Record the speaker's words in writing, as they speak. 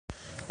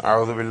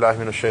أعوذ بالله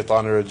من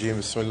الشيطان الرجيم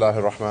بسم الله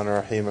الرحمن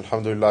الرحيم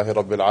الحمد لله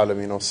رب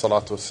العالمين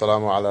والصلاة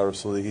والسلام على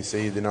رسوله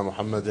سيدنا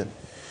محمد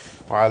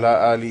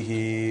وعلى آله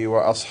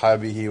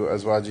وأصحابه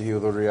وأزواجه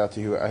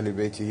وذرياته وأهل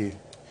بيته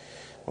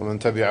ومن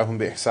تبعهم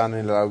بإحسان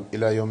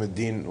إلى يوم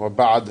الدين.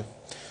 وبعد،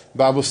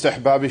 باب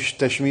استحباب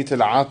تشميت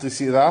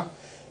العاطس إذا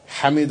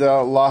حمد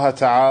الله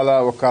تعالى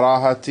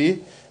وكراهة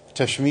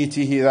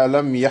تشميته إذا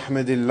لم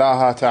يحمد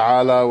الله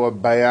تعالى،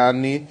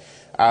 وبيان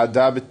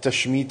آداب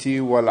التشميت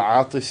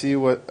والعاطس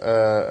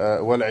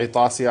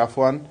والعطاس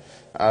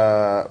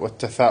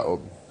والتثاؤب.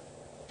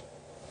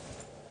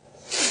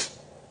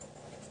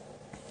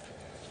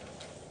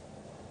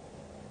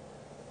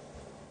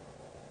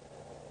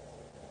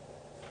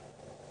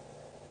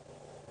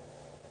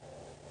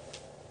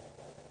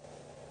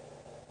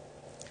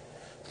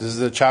 This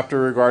is a chapter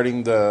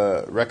regarding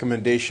the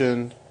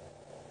recommendation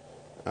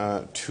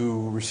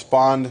to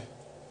respond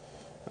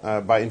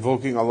by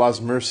invoking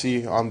Allah's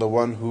mercy on the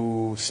one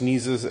who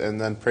sneezes and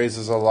then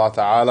praises Allah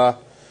Ta'ala,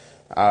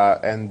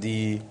 and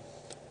the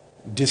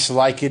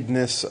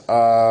dislikedness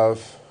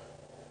of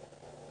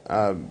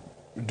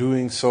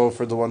doing so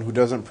for the one who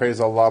doesn't praise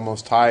Allah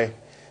Most High,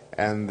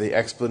 and the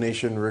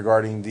explanation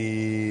regarding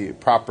the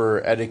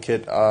proper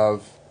etiquette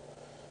of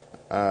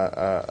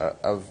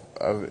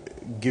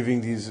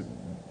giving these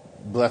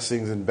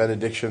blessings and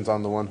benedictions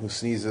on the one who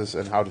sneezes,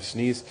 and how to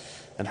sneeze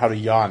and how to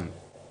yawn.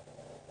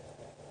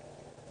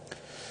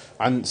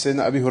 عن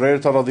سيدنا أبي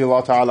هريرة رضي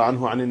الله تعالى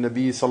عنه عن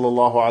النبي صلى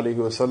الله عليه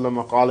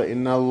وسلم قال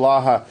إن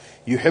الله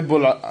يحب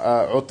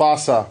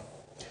العطاس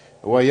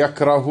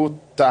ويكره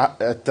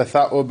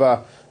التثاؤب،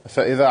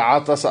 فإذا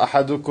عطس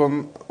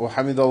أحدكم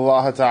وحمد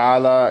الله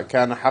تعالى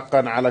كان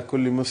حقا على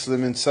كل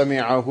مسلم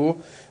سمعه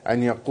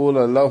أن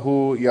يقول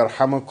له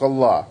يرحمك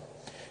الله،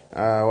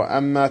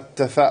 وأما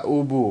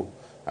التثاؤب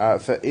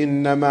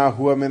فإنما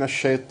هو من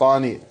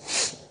الشيطان،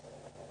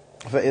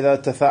 فإذا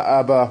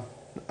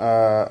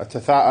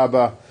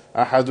تثاءب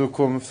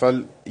أحدكم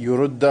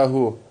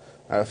فليرده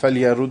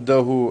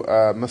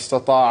ما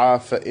استطاع،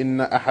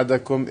 فإن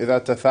أحدكم إذا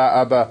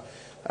تثاءب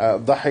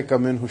ضحك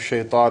منه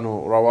الشيطان.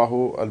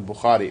 رواه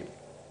البخاري.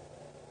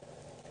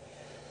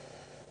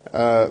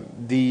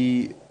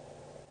 The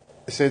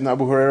Sayyidina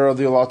Abu Hurairah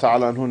radiallahu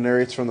ta'ala anhu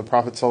narrates from the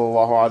Prophet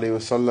sallallahu alayhi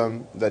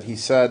wasallam that he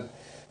said,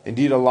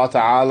 indeed Allah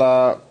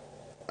Ta'ala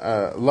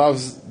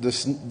loves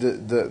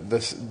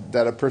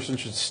that a person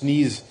should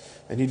sneeze,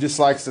 and He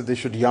dislikes that they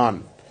should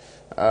yawn.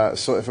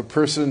 So if a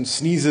person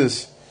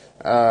sneezes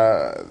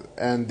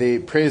and they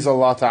praise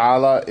Allah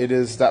Ta'ala, it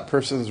is that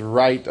person's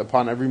right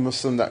upon every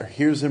Muslim that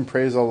hears him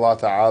praise Allah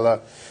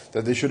Ta'ala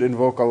that they should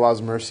invoke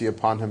Allah's mercy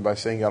upon him by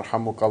saying,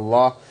 Yarhamuk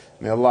Allah,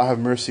 may Allah have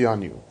mercy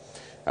on you.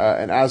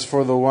 And as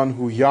for the one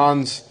who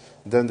yawns,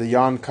 then the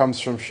yawn comes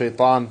from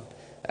shaitan,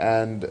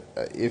 and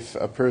if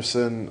a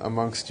person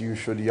amongst you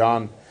should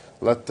yawn,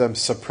 let them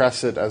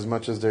suppress it as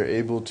much as they're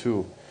able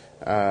to,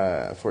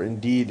 for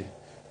indeed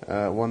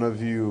one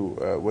of you,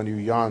 when you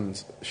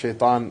yawns,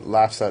 shaitan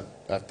laughs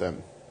at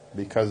them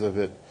because of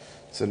it.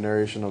 It's a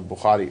narration of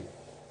Bukhari.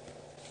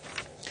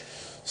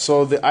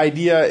 So the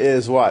idea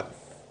is what?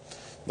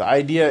 The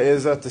idea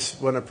is that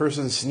when a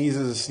person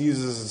sneezes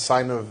is a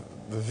sign of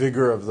the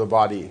vigor of the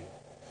body.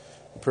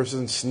 A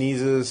person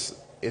sneezes,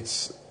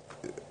 it's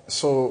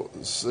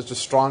such a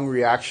strong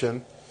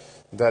reaction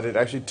that it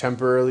actually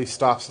temporarily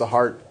stops the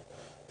heart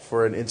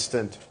for an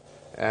instant,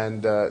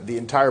 and the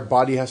entire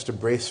body has to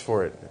brace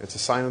for it. It's a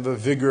sign of the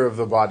vigor of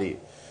the body.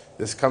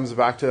 This comes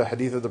back to the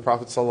hadith of the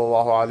Prophet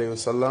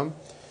ﷺ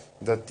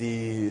that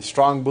the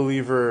strong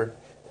believer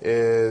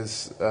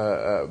is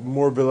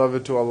more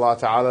beloved to Allah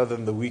Ta'ala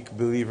than the weak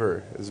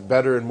believer, is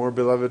better and more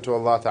beloved to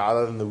Allah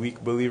Ta'ala than the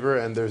weak believer,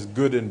 and there's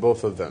good in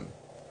both of them.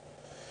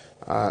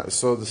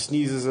 So the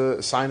sneeze is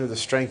a sign of the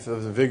strength,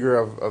 of the vigor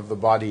of the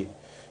body,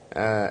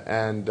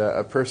 and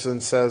a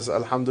person says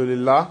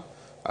Alhamdulillah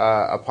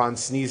upon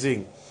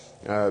sneezing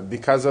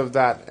because of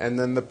that, and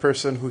then the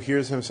person who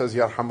hears him says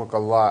Yarhamuk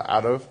Allah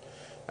out of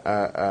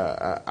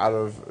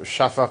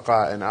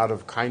shafaqah and out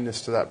of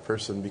kindness to that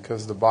person,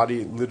 because the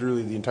body,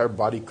 literally the entire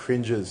body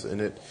cringes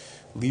and it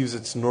leaves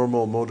its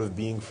normal mode of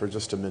being for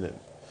just a minute,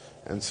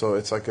 and so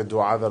it's like a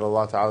dua that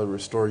Allah Ta'ala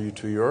restore you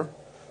to your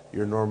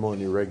normal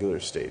and your regular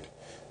state.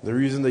 The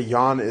reason the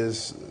yawn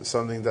is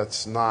something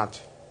that's not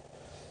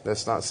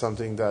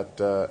something that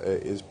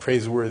is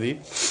praiseworthy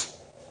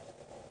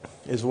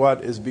is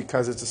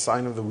because it's a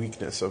sign of the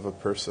weakness of a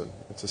person.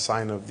 It's a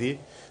sign of the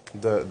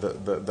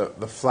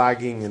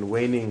flagging and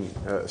waning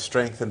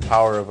strength and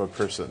power of a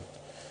person.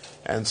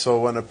 And so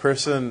when a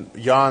person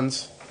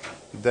yawns,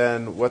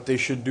 then what they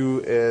should do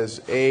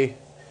is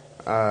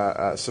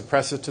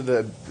suppress it to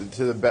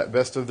the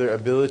best of their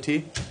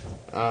ability,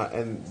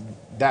 and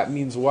that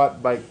means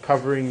what? By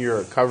covering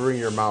your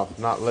mouth,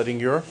 not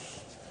leaving your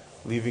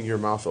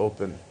mouth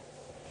open.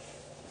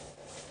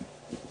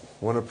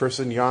 When a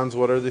person yawns,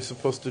 what are they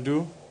supposed to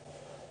do?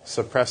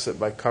 Suppress it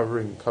by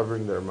covering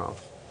their mouth.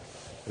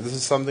 And this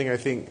is something I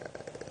think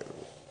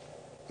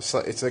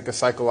it's like a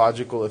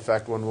psychological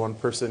effect. When one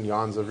person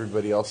yawns,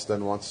 everybody else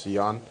then wants to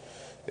yawn.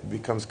 it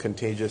becomes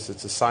contagious.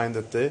 It's a sign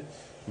that the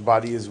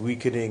body is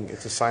weakening.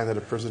 It's a sign that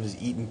a person has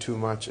eaten too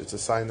much. It's a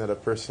sign that a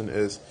person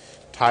is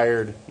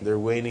tired. They're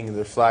waning and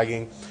they're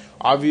flagging.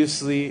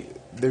 Obviously,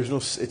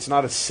 it's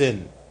not a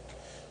sin.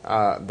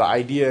 The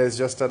idea is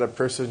just that a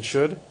person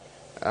should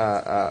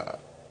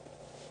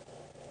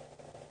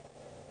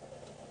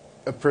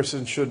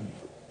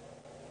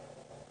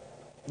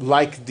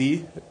like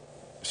the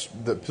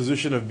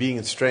position of being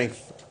in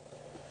strength,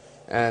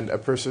 and a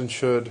person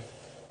should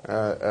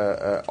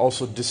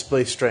also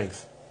display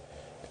strength.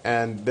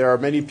 And there are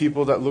many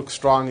people that look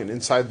strong and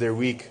inside they're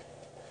weak,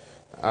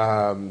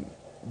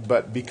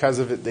 but because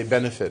of it they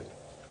benefit.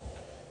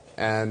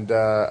 And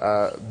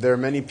there are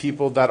many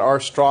people that are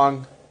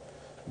strong,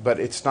 but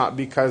it's not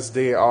because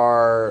they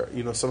are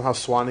somehow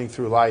swanning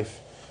through life,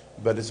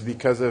 but it's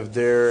because of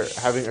their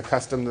having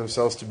accustomed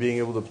themselves to being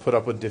able to put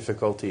up with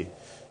difficulty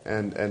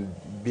and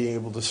being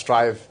able to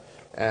strive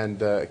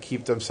and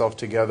keep themselves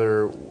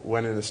together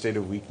when in a state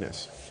of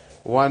weakness.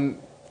 One,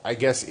 I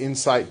guess,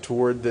 insight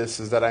toward this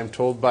is that I'm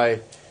told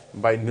by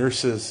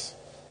nurses,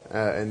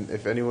 and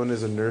if anyone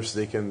is a nurse,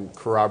 they can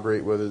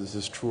corroborate whether this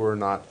is true or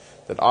not,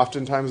 that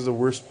oftentimes the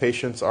worst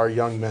patients are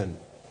young men,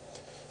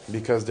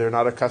 because they're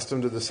not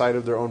accustomed to the sight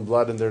of their own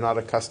blood, and they're not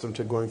accustomed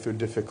to going through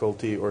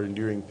difficulty or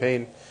enduring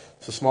pain.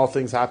 So small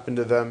things happen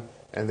to them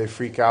and they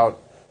freak out.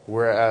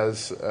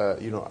 Whereas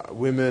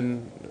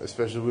women,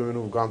 especially women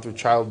who've gone through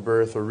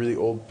childbirth, or really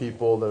old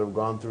people that have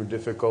gone through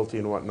difficulty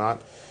and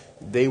whatnot,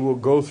 they will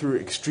go through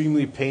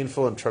extremely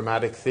painful and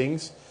traumatic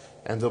things,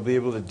 and they'll be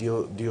able to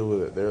deal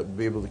with it. They'll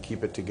be able to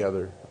keep it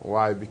together.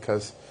 Why?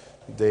 Because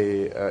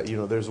they,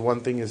 there's one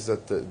thing is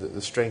that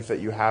the strength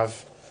that you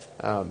have,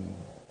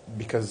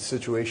 because of the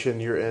situation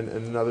you're in,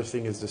 and another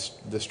thing is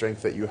the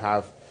strength that you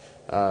have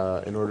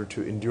in order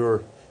to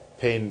endure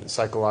pain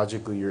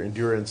psychologically, your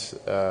endurance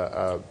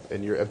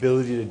and your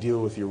ability to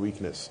deal with your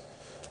weakness.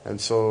 And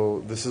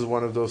so this is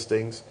one of those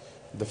things.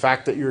 The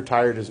fact that you're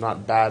tired is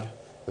not bad.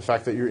 The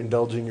fact that you're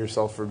indulging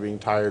yourself for being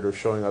tired or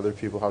showing other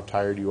people how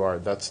tired you are,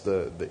 that's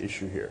the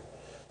issue here.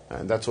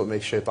 And that's what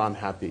makes shaitan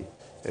happy,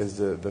 is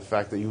the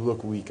fact that you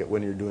look weak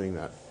when you're doing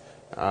that.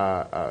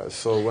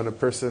 So when a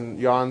person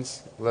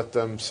yawns, let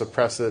them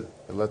suppress it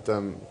and let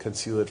them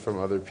conceal it from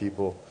other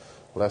people,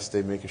 lest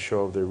they make a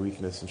show of their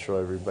weakness and show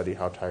everybody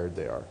how tired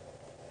they are.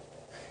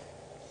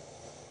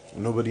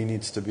 Nobody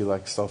needs to be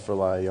like,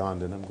 astaghfirullah, I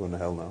yawned and I'm going to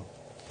hell now.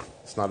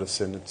 It's not a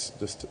sin. It's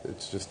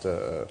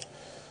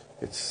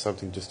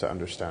something just to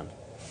understand.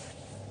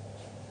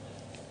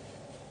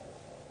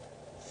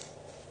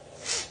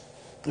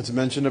 It's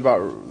mentioned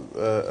about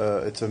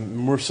it's a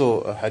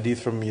mursal, a hadith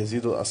from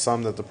Yazid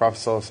al-Assam, that the Prophet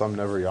ﷺ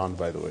never yawned,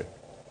 by the way.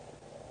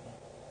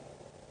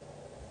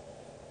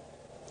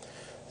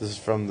 This is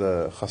from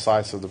the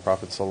khasais of the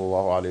Prophet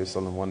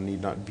ﷺ. One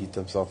need not beat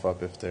themselves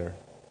up if they're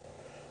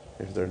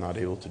not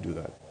able to do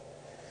that.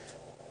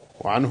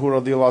 وعنه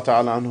رضي الله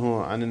تعالى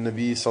عنه عن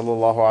النبي صلى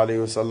الله عليه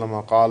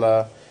وسلم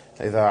قال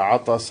إذا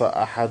عطس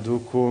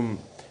أحدكم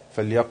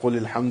فليقل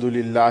الحمد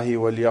لله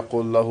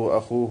وليقل له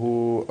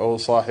أخوه أو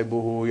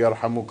صاحبه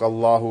يرحمك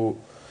الله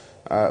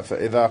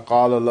فإذا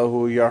قال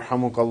له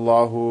يرحمك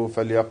الله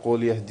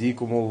فليقل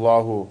يهديكم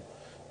الله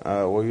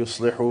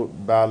ويصلح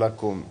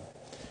بالكم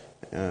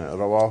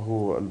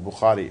رواه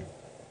البخاري.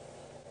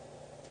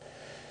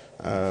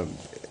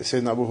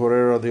 Sayyidina Abu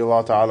Hurairah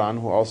radiyallahu ta'ala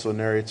anhu also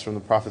narrates from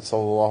the Prophet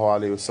sallallahu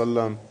alaihi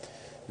wasallam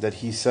that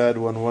he said,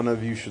 when one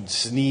of you should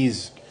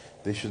sneeze,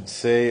 they should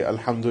say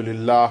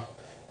Alhamdulillah,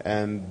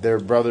 and their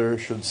brother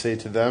should say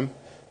to them,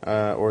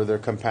 or their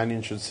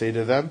companion should say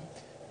to them,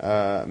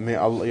 May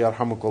Allah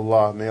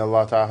yarhamukallah, may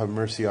Allah ta'ala have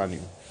mercy on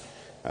you.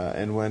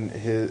 And when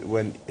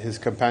his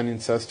companion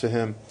says to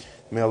him,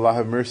 may Allah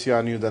have mercy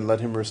on you, then let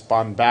him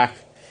respond back,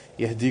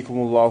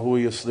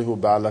 Yahdikumullahu yuslihu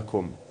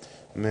ba'lakum.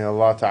 May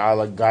Allah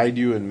Ta'ala guide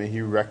you, and may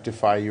He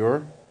rectify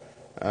your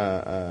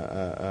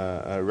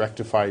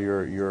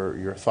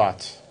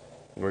thoughts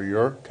or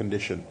your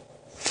condition.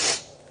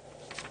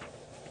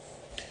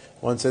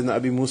 Once Sayyidina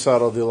Abi Musa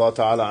radiyallahu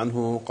ta'ala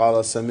anhu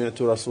قال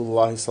سمعت رسول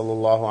الله صلى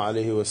الله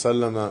عليه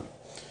وسلم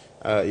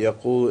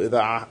يقول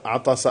إذا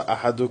عطس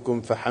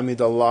أحدكم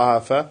فحمد الله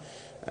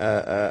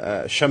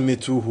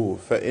فشمتوه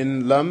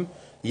فإن لم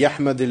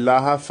يحمد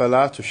الله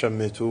فلا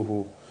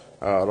تشمتوه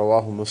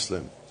رواه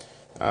مسلم.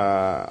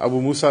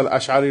 Abu Musa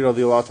al-Ash'ari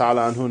radiyallahu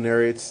ta'ala anhu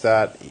narrates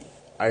that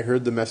I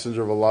heard the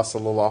Messenger of Allah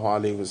sallallahu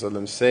alayhi wa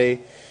sallam say,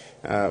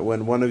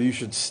 when one of you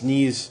should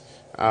sneeze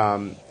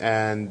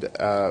and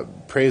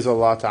praise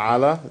Allah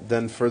ta'ala,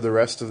 then for the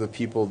rest of the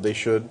people they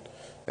should,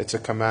 it's a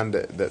command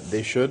that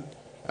they should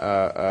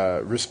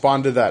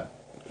respond to that,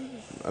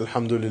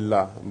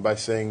 Alhamdulillah, by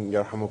saying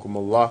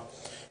Yarhamukumullah.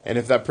 And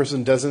if that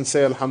person doesn't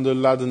say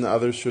Alhamdulillah, then the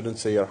others shouldn't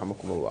say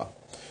Yarhamukumullah.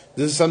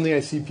 This is something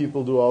I see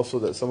people do also,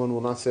 that someone will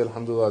not say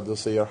Alhamdulillah, they'll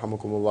say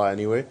Yarhamukumullah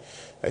anyway.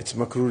 It's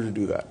makruh to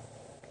do that.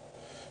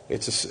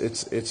 It's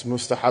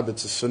mustahab,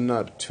 it's a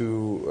sunnah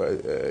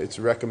it's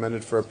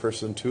recommended for a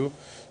person to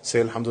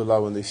say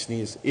Alhamdulillah when they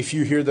sneeze. If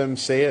you hear them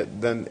say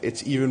it, then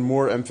it's even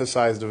more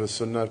emphasized of a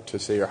sunnah to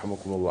say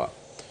Yarhamukumullah.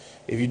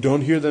 If you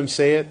don't hear them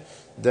say it,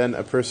 then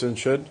a person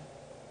should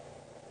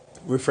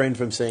refrain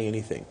from saying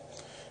anything.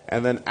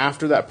 And then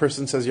after that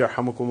person says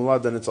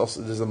Yarhamukumullah, then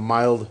there's a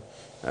mild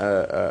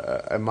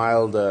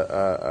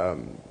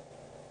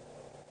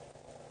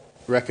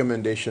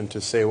recommendation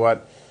to say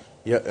what?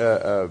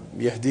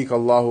 Yahdikumullahu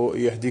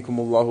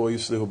wa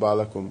yuslihu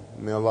balakum.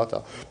 May Allah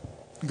ta'ala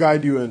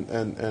guide you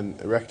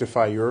and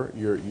rectify your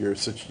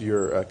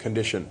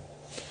condition.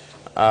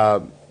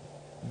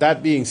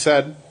 That being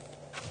said,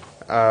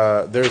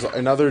 there's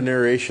another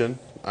narration.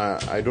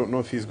 I don't know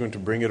if he's going to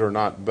bring it or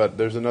not, but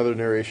there's another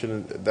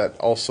narration that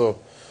also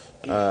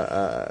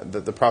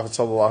that the Prophet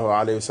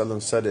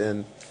ﷺ said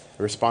in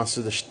response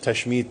to the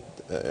tashmeet,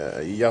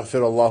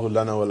 "Yaghfir Allahu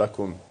lana wa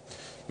lakum."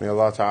 May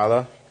Allah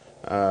Ta'ala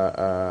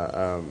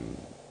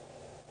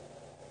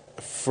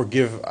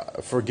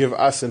forgive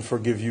us and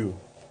forgive you.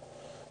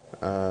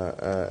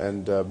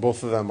 And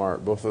both of them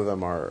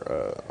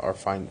are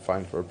fine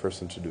for a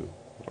person to do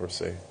or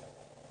say.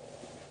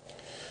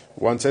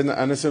 وعن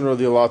سيدنا أنس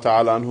رضي الله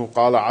تعالى عنه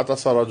قال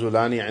عطس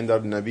رجلان عند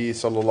النبي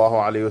صلى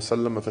الله عليه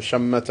وسلم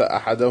فشمت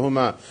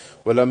أحدهما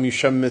ولم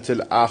يشمت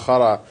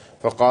الآخر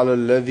فقال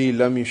الذي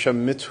لم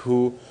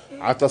يشمته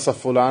عطس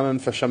فلانا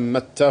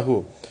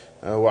فشمته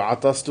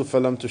وعطست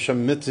فلم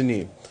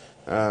تشمتني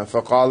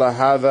فقال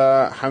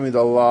هذا حمد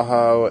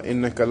الله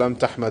وإنك لم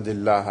تحمد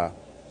الله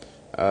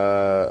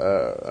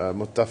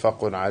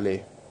متفق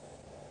عليه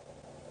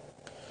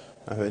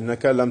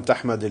إنك لم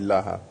تحمد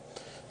الله.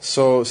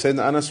 So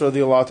Sayyidina Anas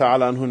radiallahu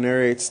ta'ala anhu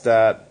narrates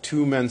that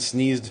two men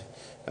sneezed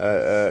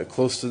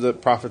close to the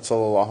Prophet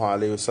sallallahu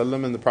alaihi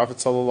wasallam, and the Prophet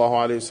sallallahu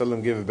alaihi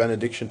wasallam gave a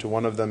benediction to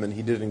one of them and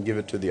he didn't give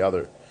it to the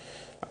other.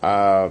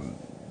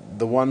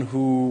 The one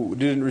who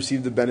didn't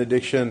receive the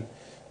benediction,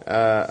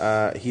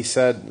 he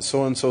said,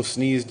 so and so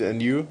sneezed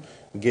and you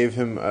gave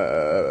him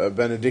a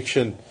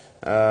benediction,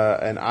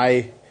 and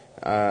I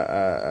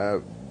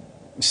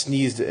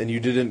sneezed and you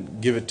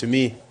didn't give it to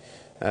me.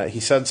 He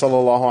said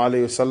sallallahu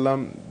alaihi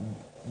wasallam,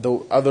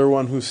 the other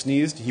one who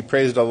sneezed, he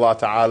praised Allah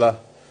Ta'ala,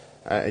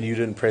 and you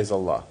didn't praise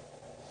Allah.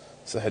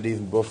 It's a hadith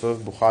in both of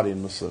Bukhari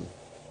and Muslim.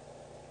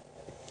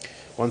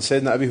 وعن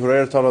سيدنا أبي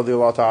هريرة رضي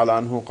الله تعالى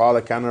عنه قال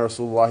كان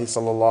رسول الله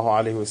صلى الله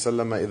عليه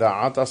وسلم إذا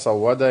عطس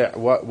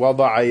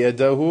وضع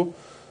يده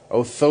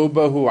أو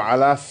ثوبه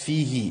على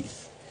فيه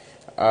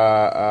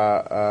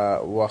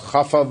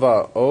وخفض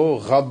أو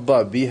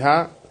غض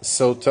بها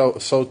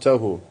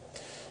صوته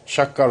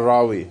شك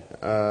الراوي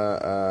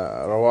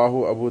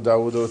رواه أبو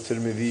داود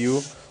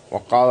والترمذي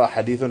وقال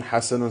حديث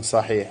حسن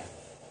صحيح.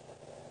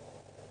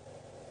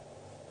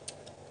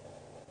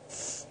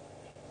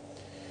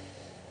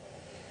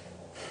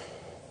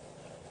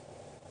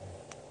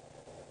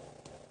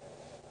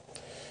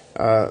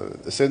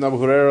 Sayyidina Abu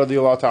Hurairah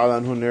radiallahu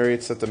ta'ala anhu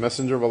narrates that the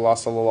Messenger of Allah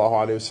sallallahu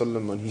alayhi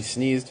wasallam, when he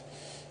sneezed,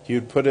 he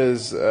would put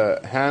his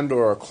hand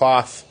or a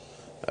cloth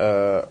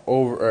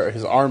over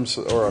his arms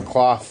or a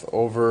cloth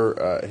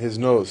over his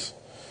nose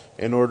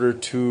in order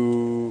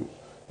to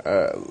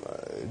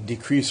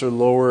decrease or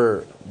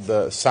lower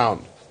the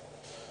sound.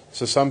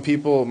 So some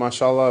people,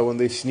 mashallah, when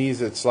they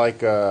sneeze, it's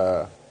like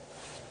a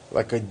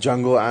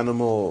jungle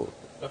animal,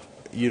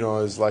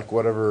 is like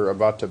whatever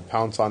about to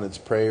pounce on its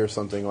prey or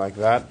something like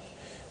that.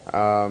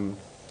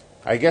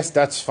 I guess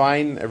that's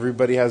fine.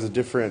 Everybody has a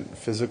different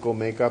physical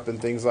makeup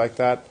and things like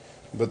that.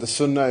 But the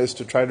sunnah is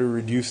to try to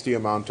reduce the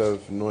amount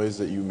of noise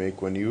that you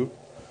make when you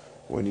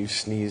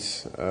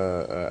sneeze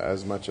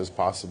as much as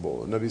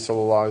possible. Nabi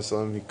sallallahu alaihi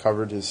wasallam, he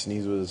covered his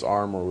sneeze with his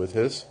arm or with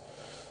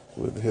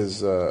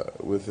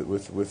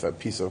a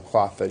piece of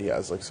cloth that he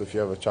has. Like, so if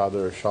you have a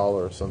chadar or shawl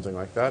or something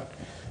like that,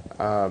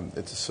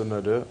 it's a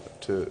sunnah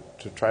to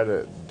try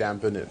to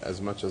dampen it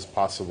as much as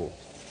possible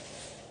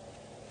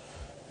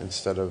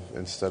instead of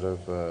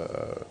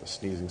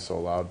sneezing so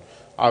loud.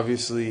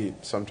 Obviously,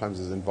 sometimes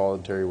it's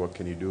involuntary. What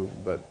can you do?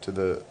 But to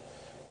the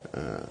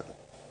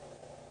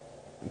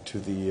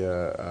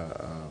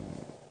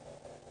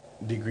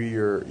degree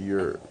you're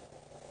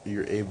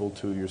able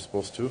to, you're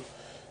supposed to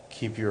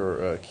keep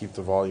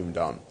the volume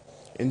down.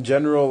 In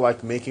general,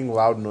 like making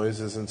loud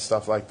noises and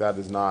stuff like that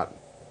is not.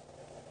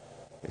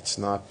 It's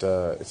not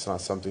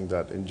something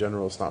that, in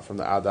general, it's not from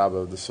the adab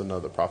of the sunnah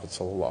of the Prophet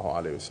sallallahu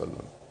alaihi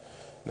wasallam.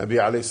 Nabi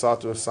alayhi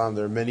salatu wasallam,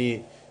 there are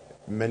many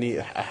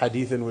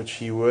hadith in which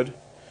he would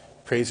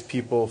praise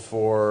people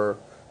for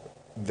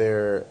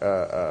their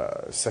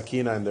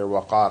sakina and their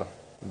waqar,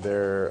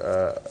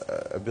 their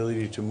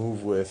ability to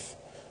move with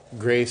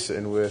grace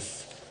and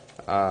with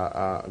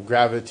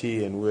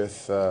gravity and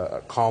with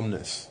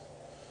calmness,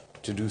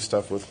 to do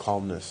stuff with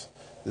calmness.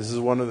 This is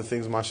one of the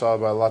things, mashallah,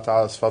 by Allah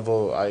Ta'ala's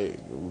fadl, I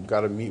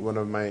got to meet one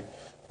of my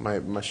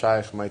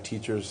mashayikh, my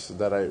teachers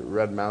that I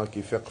read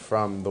Maliki fiqh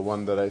from, the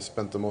one that I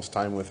spent the most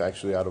time with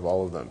actually out of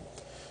all of them,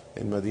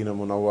 in Medina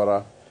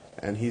Munawwara.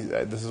 And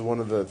this is one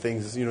of the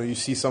things, you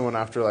see someone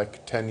after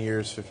like 10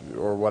 years, 50,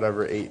 or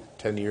whatever,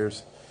 8-10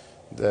 years,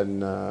 then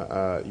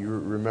you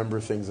remember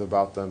things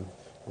about them.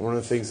 One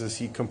of the things is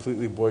he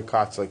completely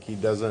boycotts, he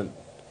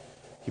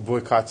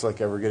boycotts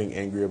ever getting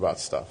angry about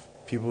stuff.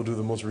 People do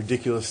the most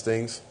ridiculous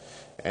things,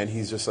 And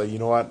he's just like, you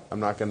know what, I'm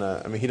not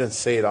gonna, I mean, he doesn't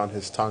say it on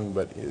his tongue,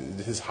 but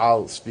his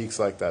hal speaks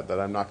like that, that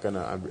I'm not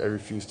gonna, I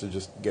refuse to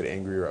just get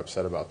angry or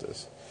upset about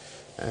this.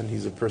 And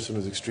he's a person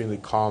who's extremely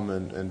calm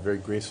and very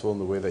graceful in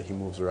the way that he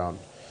moves around.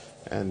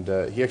 And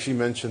he actually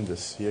mentioned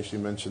this.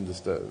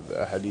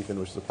 The hadith in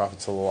which the Prophet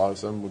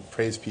ﷺ would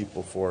praise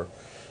people for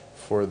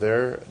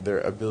their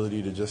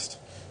ability to just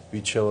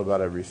be chill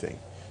about everything.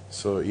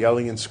 So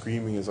yelling and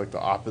screaming is like the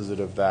opposite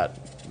of that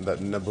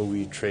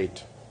Nabawi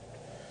trait.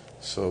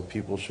 So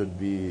people should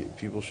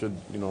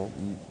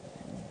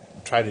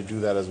try to do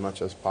that as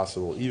much as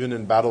possible. Even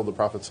in battle, the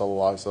Prophet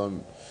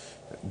ﷺ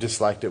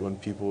disliked it when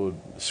people would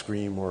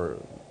scream or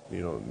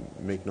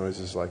make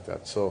noises like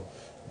that. So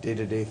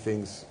day-to-day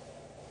things,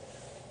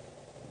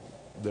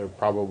 they're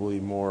probably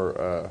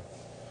more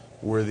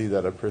worthy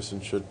that a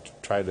person should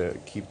try to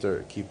keep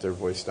their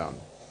voice down.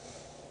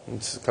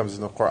 It comes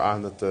in the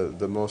Quran that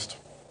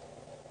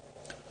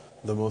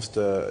the most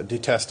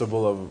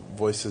detestable of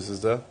voices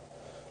is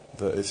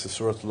it's the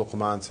Surah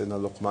Luqman.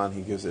 Sayyidina Luqman,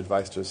 he gives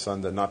advice to his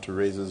son that not to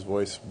raise his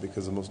voice,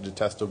 because the most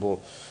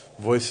detestable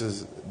voice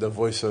is the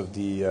voice of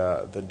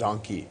the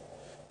donkey.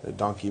 The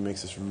donkey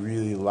makes this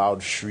really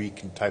loud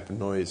shriek type of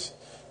noise.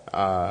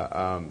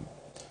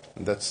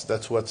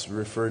 That's what's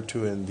referred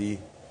to in the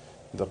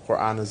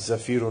Quran as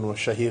zafirun wa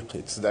shahiq.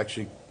 It's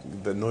actually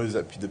the noise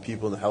that the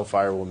people in the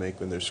hellfire will make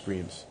when their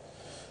screams.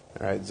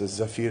 Right, the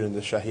zafir and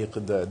the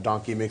shahiq. The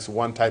donkey makes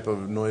one type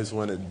of noise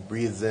when it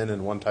breathes in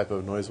and one type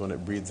of noise when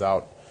it breathes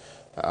out.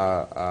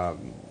 That's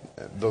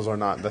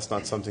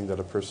not something that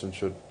a person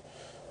should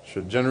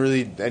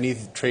generally, any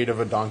trait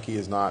of a donkey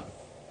is not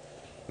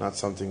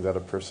something that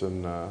a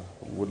person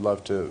would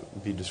love to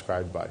be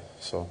described by.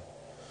 So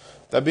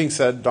that being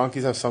said,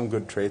 donkeys have some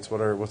good traits.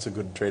 What's a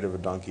good trait of a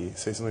donkey?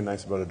 Say something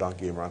nice about a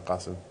donkey, Imran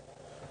Qasim.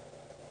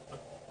 I got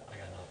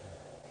nothing.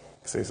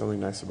 Say something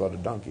nice about a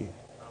donkey.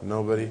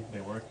 Nobody.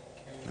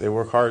 They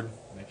work hard.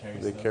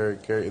 They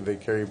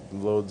carry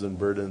loads and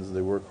burdens.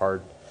 They work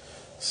hard.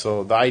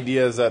 So the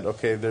idea is that,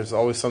 okay, there's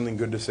always something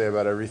good to say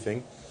about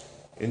everything.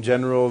 In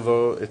general,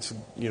 though, it's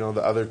the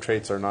other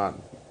traits are not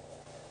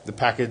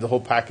the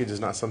whole package is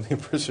not something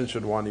a person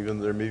should want. Even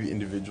though there may be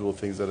individual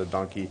things that a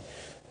donkey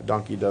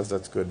does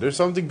that's good. There's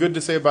something good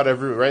to say about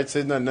right?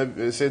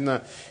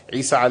 Sayyidina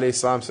Isa alayhi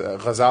salam,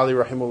 Ghazali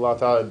rahimahullah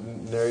ta'ala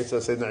narrates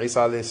that Sayyidina Isa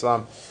alayhi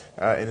salam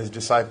and his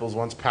disciples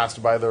once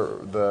passed by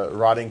the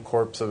rotting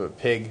corpse of a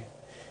pig,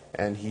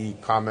 and he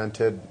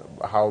commented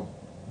how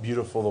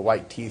beautiful the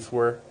white teeth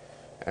were.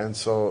 And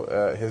so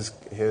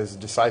his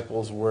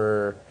disciples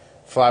were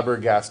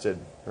flabbergasted,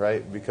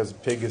 right? Because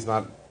pig is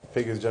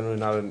generally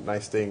not a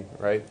nice thing,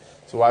 right?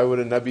 So why would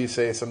a Nabi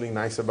say something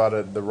nice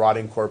about the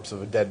rotting corpse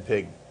of a dead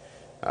pig,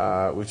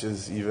 which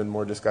is even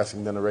more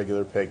disgusting than a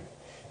regular pig?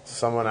 So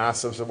someone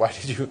asked him, so why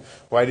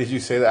did you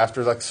say that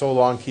after like so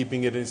long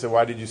keeping it? And he said,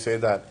 why did you say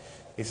that?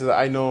 He said,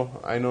 I know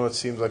it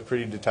seems like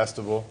pretty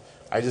detestable.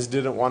 I just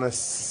didn't want to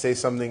say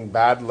something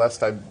bad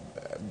lest I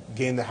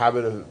gain the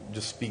habit of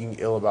just speaking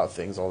ill about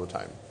things all the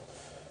time.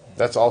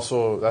 That's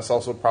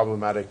also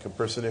problematic. A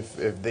person,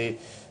 if they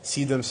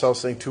see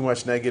themselves saying too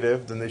much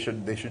negative, then they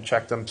should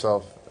check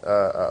themselves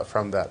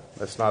from that.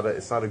 It's not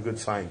a good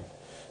sign.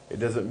 It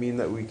doesn't mean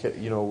that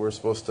we're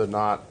supposed to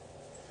like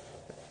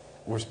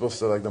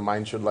the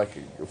mind should like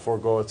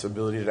forego its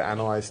ability to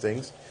analyze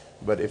things.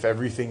 But if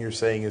everything you're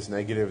saying is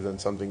negative, then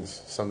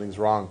something's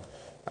wrong.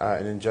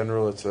 And in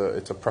general, it's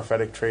a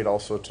prophetic trait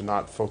also to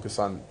not focus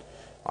on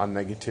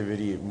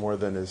negativity more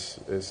than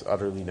is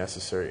utterly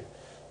necessary.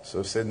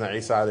 So Sayyidina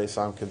Isa alayhi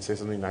salam can say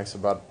something nice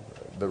about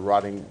the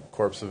rotting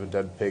corpse of a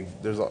dead pig.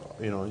 There's you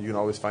can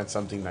always find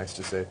something nice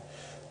to say.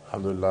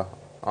 Alhamdulillah.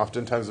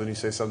 Oftentimes when you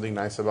say something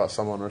nice about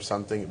someone or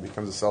something, it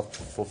becomes a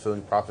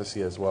self-fulfilling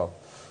prophecy as well.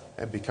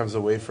 It becomes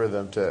a way for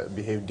them to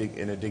behave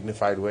in a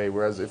dignified way.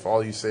 Whereas if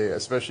all you say,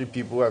 especially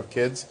people who have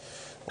kids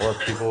or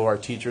people who are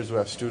teachers who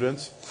have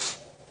students,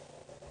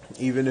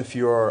 even if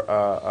your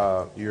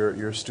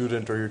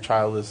student or your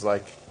child is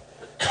like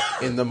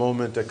in the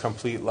moment a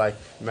complete like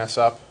mess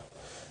up,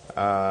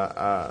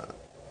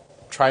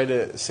 try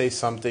to say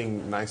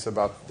something nice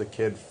about the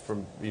kid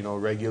from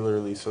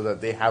regularly, so that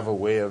they have a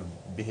way of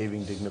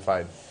behaving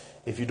dignified.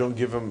 If you don't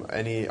give them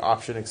any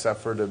option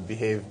except for to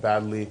behave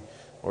badly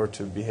or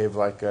to behave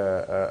like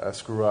a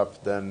screw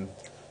up, then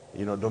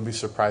don't be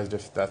surprised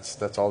if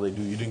that's all they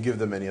do. You didn't give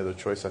them any other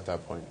choice at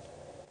that point.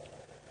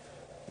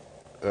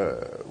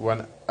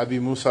 وعن أبي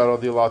موسى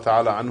رضي الله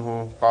تعالى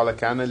عنه قال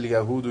كان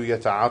اليهود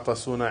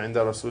يتعاطسون عند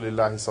رسول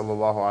الله صلى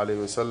الله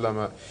عليه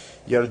وسلم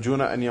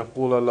يرجون أن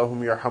يقول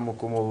لهم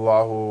يرحمكم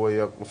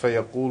الله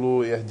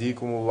فيقول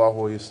يهديكم الله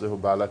ويصلح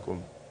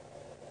بالكم.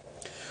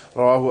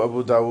 رواه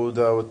أبو داود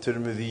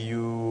والترمذي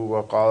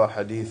وقال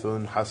حديث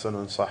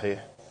حسن صحيح.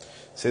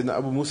 Sayyidina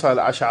Abu Musa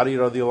al-Ash'ari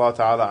radiallahu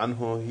ta'ala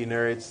anhu, he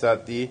narrates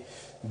that the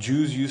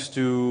Jews used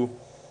to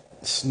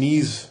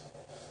sneeze.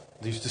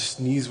 They used to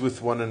sneeze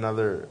with one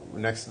another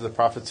next to the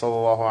Prophet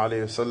sallallahu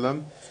alaihi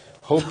wasallam,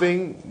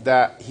 hoping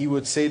that he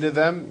would say to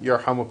them,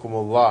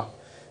 "Yarhamukumullah,"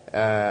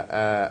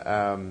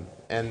 and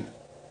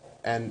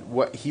And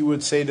what he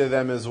would say to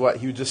them is what?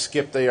 He would just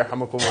skip the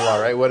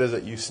Yarhamukumullah, right? What is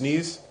it? You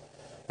sneeze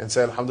and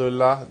say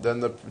Alhamdulillah. Then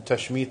the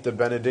tashmeet, the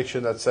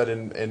benediction that's said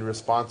in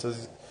response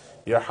is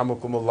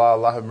Yarhamukumullah,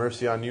 Allah have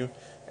mercy on you.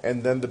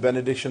 And then the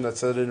benediction that's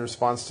said in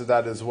response to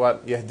that is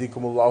what?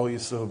 Yahdikumullahu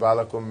yuslihu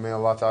balakum. May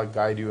Allah Ta'ala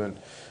guide you and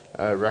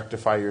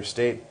rectify your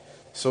state.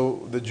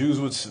 So the Jews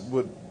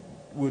would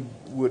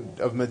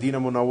of Medina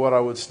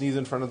Munawwara would sneeze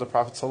in front of the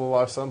Prophet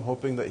ﷺ,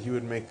 hoping that he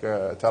would make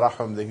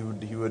tarahum, that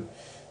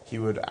he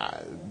would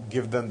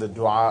give them the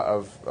dua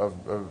of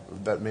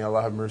that may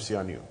Allah have mercy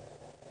on you,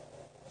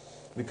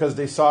 because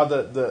they saw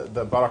the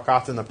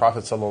barakat in the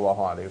Prophet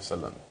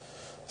ﷺ.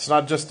 It's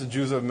not just the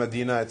Jews of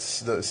Medina; it's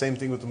the same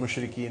thing with the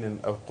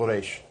mushrikeen of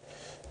Quraysh.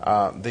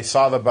 They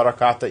saw the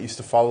barakat that used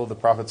to follow the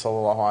Prophet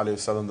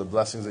ﷺ, the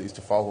blessings that used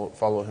to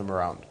follow him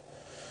around.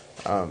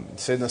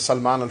 Sayyidina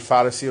Salman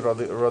al-Farisi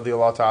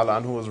radiyallahu ta'ala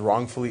anhu was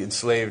wrongfully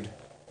enslaved.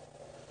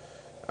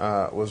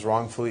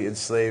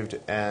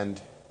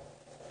 And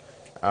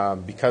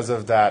because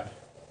of that,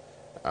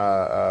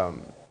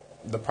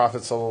 the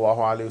Prophet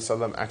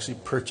ﷺ actually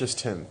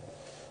purchased him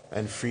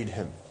and freed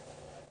him.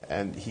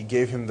 And he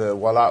gave him the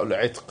wala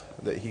ul-itq,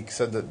 that he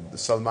said that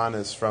Salman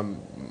is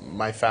from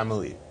my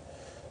family.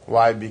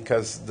 Why?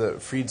 Because the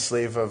freed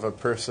slave of a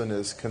person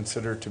is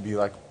considered to be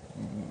like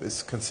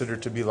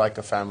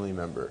a family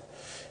member.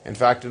 In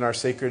fact, in our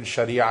sacred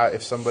Sharia,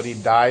 if somebody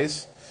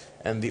dies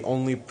and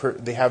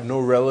they have no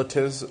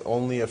relatives,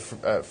 only a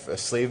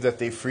slave that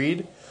they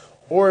freed,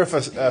 or if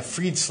a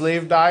freed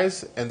slave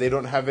dies and they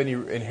don't have any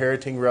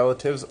inheriting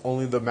relatives,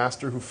 only the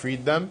master who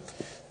freed them,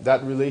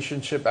 that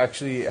relationship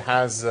actually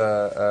has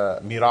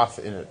mirath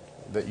in it,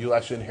 that you'll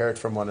actually inherit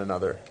from one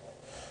another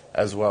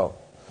as well.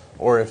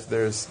 Or if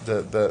there's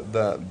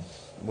the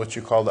what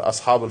you call the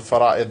ashab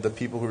al-fara'id, the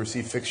people who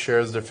receive fixed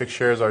shares, their fixed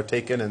shares are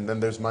taken and then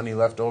there's money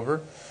left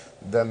over,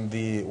 then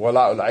the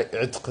wala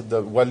ul-itq,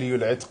 the wali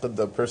ul-itq,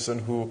 the person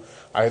who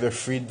either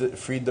freed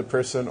the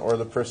person or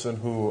the person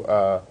who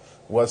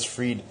was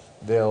freed,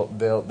 they'll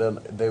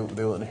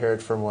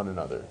inherit from one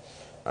another.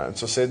 And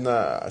so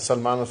Sayyidina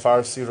Salman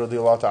al-Farisi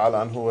radiyallahu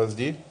ta'ala anhu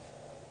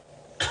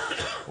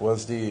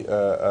was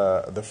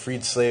the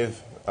freed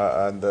slave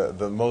and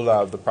the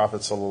mullah of the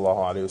Prophet sallallahu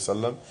alaihi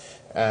wasallam.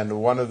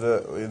 And one of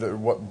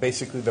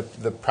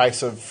the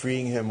price of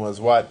freeing him was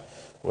what?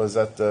 Was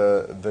that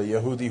the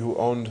Yahudi who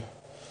owned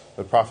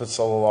the Prophet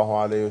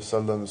sallallahu alaihi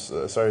wasallam's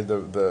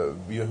the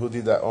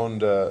Yahudi that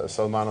owned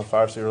Salman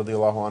al-Farsi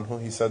radiyallahu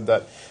anhu, he said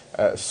that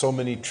so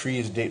many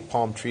trees, date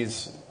palm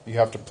trees, you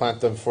have to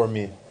plant them for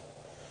me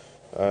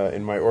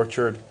in my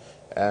orchard,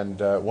 and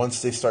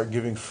once they start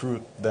giving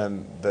fruit,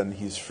 then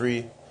he's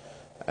free.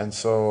 And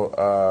so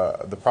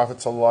the Prophet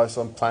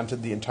ﷺ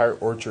planted the entire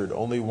orchard.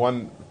 Only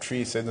one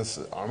tree,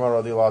 Sayyidina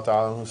Umar radiallahu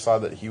ta'ala, who saw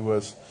that he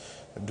was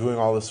doing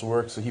all this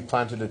work, so he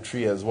planted a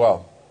tree as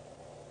well.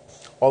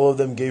 All of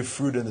them gave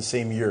fruit in the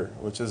same year,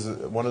 which is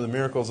one of the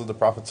miracles of the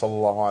Prophet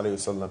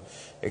ﷺ.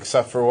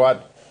 Except for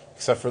what?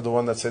 Except for the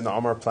one that Sayyidina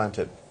Umar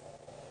planted.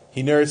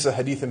 He narrates the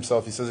hadith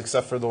himself. He says,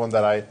 except for the one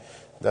that I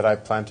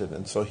planted.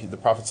 And so the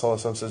Prophet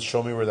ﷺ says,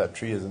 show me where that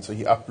tree is. And so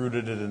he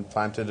uprooted it and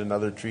planted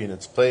another tree in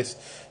its place.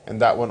 And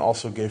that one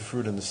also gave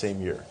fruit in the same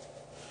year.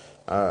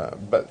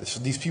 But so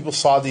these people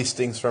saw these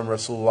things from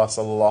Rasulullah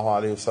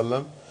sallallahu alaihi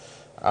wasallam.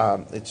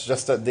 It's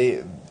just that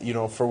they,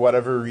 for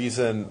whatever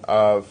reason,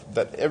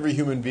 that every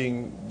human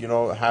being,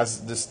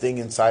 has this thing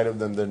inside of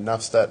them, the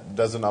nafs, that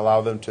doesn't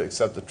allow them to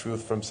accept the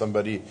truth from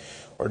somebody,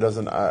 or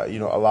doesn't,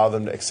 allow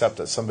them to accept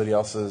that somebody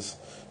else is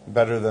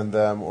better than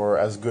them or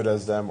as good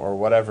as them or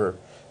whatever,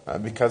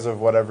 because of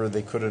whatever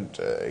they couldn't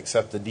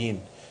accept the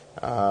deen.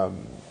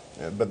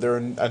 But there are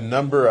a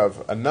number of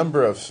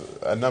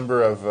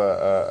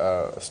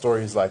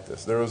stories like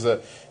this. There was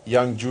a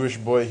young Jewish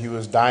boy, he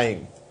was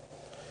dying,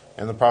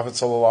 and the Prophet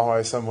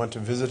ﷺ went to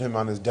visit him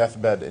on his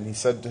deathbed, and he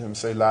said to him,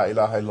 say La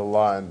ilaha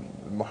illallah and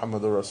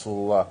Muhammadur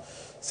Rasulullah,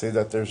 say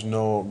that there's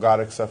no God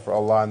except for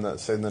Allah, and that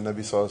Sayyidina Nabi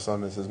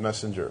ﷺ is his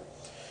messenger.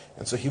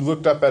 And so he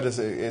looked up at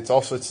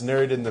it's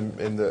narrated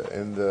in the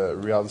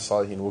Riyād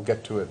al-Sālihīn. We'll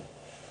get to it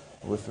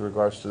with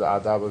regards to the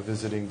adab of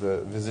visiting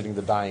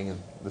the dying and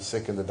the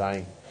sick and the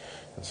dying.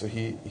 And so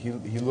he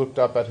looked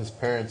up at his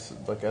parents,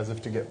 like as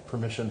if to get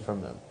permission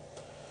from them.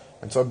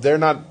 And so they're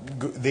not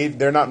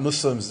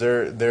Muslims,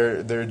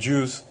 they're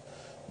Jews,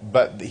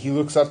 but he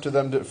looks up to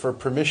them for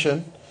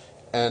permission,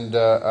 and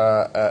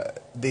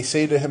they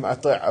say to him,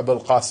 "Ati'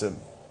 Abul Qasim,"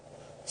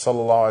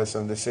 sallallahu alaihi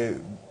wasallam. They say,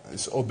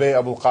 "Obey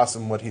Abul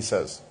Qasim what he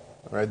says."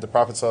 Right? The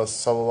Prophet sallallahu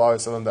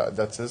alaihi wasallam,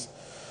 that's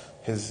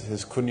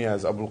his kunya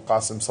is Abul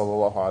Qasim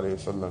sallallahu alaihi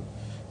wasallam.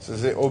 So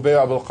they say, "Obey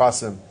Abul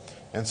Qasim."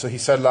 And so he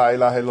said, La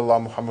ilaha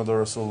illallah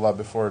Muhammadur Rasulullah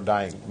before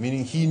dying.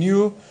 Meaning he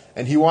knew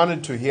and he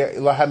wanted to. He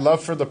had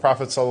love for the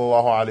Prophet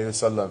sallallahu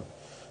alaihi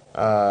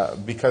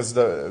wasallam because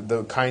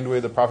the kind way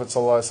the Prophet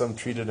sallallahu alaihi wasallam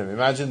treated him.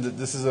 Imagine that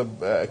this is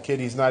a kid.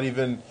 He's not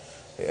even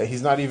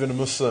a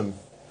Muslim.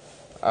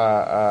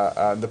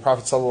 The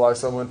Prophet sallallahu alaihi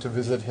wasallam went to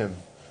visit him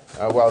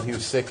while he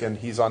was sick and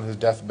he's on his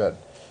deathbed.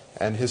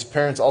 And his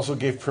parents also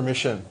gave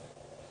permission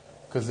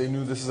because they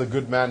knew this is a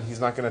good man, he's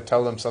not going to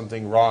tell them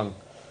something wrong.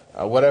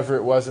 Whatever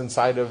it was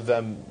inside of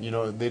them,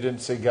 they didn't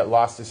say get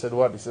lost. They said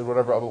what? He said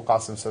whatever Abu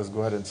Qasim says, go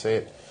ahead and say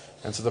it.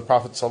 And so the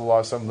Prophet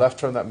ﷺ left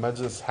from that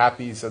majlis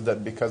happy. He said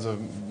that because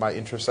of my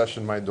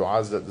intercession, my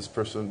du'as, that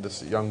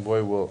this young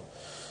boy will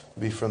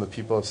be from the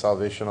people of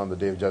salvation on the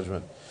Day of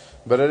Judgment.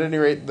 But at any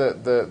rate,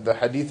 the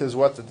hadith is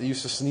what? That they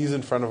used to sneeze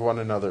in front of one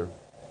another.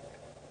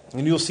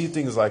 And you'll see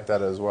things like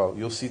that as well.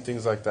 You'll see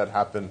things like that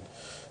happen.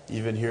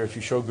 Even here, if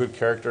you show good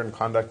character and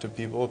conduct to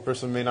people, a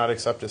person may not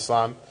accept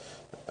Islam.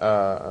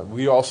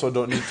 We also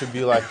don't need to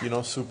be like,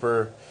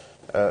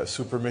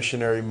 super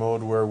missionary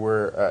mode where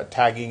we're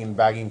tagging and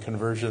bagging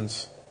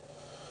conversions.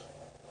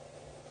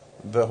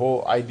 The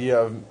whole idea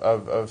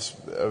of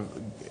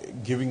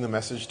giving the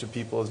message to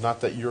people is not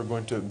that you're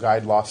going to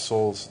guide lost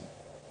souls.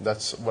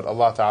 That's what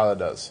Allah Ta'ala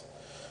does.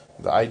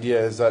 The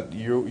idea is that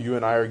you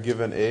and I are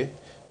given a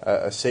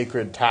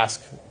sacred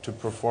task to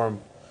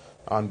perform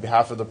on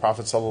behalf of the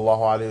Prophet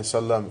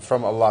ﷺ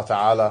from Allah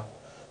Ta'ala.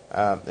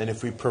 And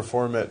if we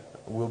perform it,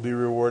 we'll be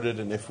rewarded.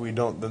 And if we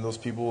don't, then those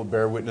people will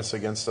bear witness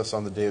against us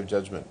on the Day of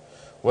Judgment.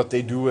 What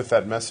they do with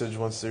that message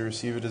once they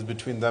receive it is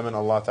between them and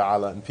Allah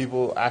Ta'ala. And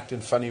people act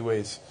in funny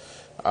ways.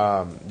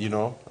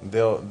 They'll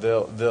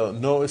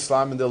know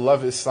Islam and they'll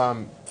love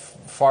Islam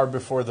far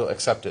before they'll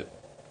accept it.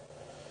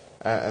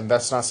 And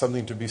that's not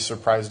something to be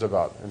surprised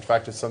about. In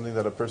fact, it's something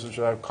that a person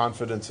should have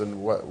confidence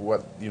in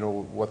what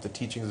the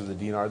teachings of the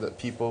deen are, that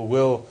people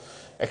will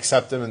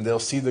accept them and they'll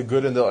see the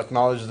good and they'll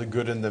acknowledge the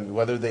good in them,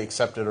 whether they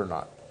accept it or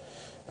not.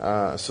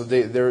 So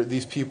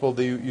these people,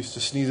 they used to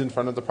sneeze in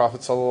front of the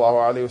Prophet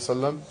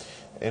ﷺ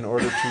in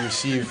order to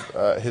receive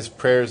his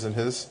prayers and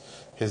his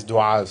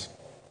du'as.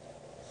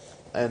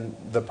 And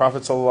the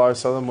Prophet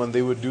ﷺ, when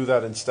they would do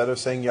that, instead of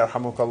saying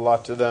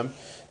Yarhamukallah to them,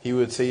 he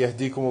would say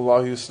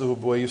Yahdikumullah yuslihu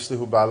wa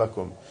yuslihu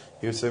balakum.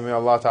 He would say, may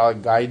Allah Ta'ala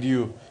guide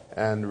you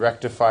and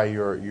rectify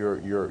your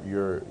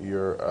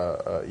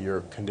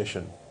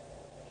condition.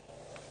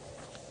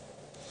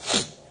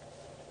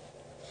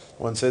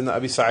 When Sayyidina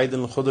Abi Sa'id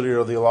al-Khudri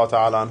radiyallahu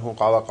ta'ala anhu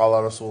قال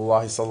قال رسول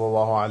الله صلى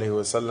الله عليه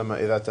وسلم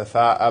إذا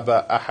تثاءب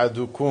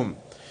أحدكم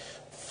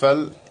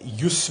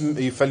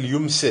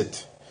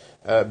فليمسط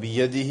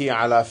بيده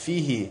على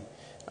فيه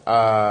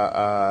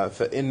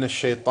فإن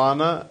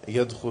الشيطان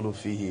يدخل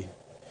فيه.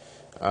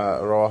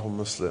 رواه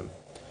Muslim.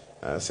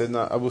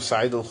 Sayyidina Abu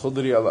Sa'id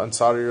al-Khudri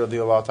al-Ansari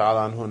radiyallahu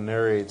ta'ala anhu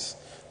narrates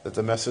that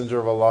the Messenger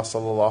of Allah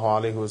sallallahu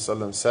alayhi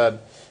wasallam said,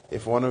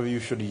 if one of you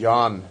should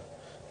yawn,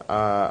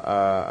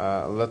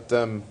 let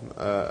them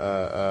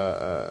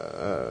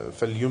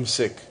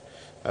فَلْيُمْسِكْ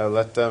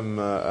let them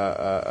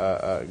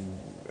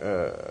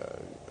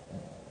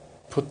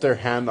put their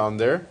hand on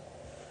their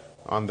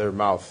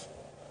mouth,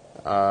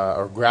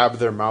 or grab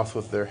their mouth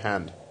with their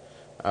hand.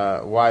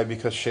 Why?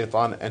 Because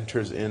shaitan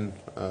enters in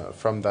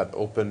from that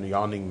open,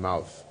 yawning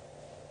mouth.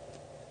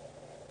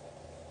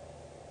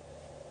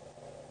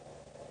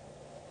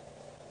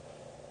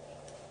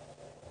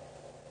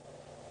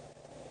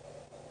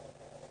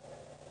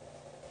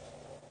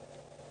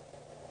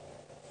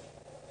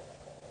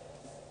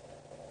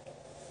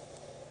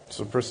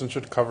 So a person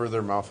should cover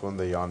their mouth when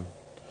they yawn,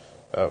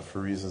 for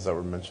reasons that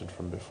were mentioned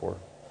from before.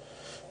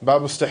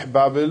 باب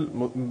استحباب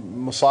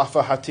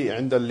المصافحة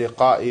عند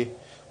اللقاء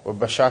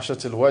وبشاشة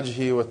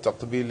الوجه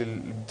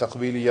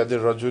وتقبيل يد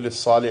الرجل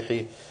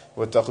الصالح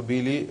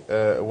وتقبيل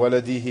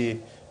ولده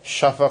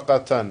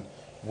شفقة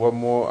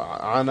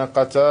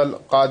ومعانقة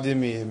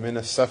القادم من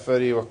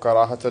السفر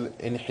وكراهة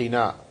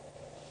الانحناء.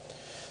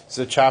 It's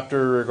a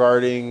chapter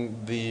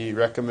regarding the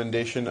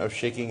recommendation of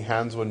shaking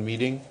hands when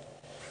meeting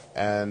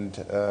and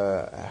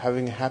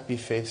having a happy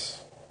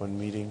face when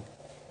meeting.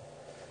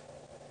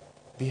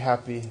 Be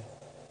happy.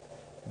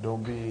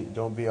 Don't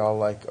be all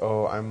like,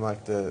 oh, I'm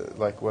like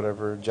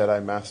whatever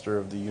Jedi Master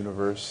of the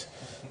universe,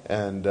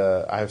 and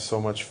I have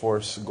so much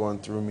force going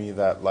through me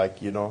that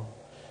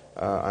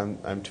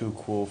I'm too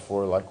cool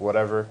for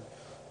whatever.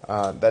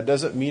 That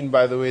doesn't mean,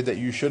 by the way, that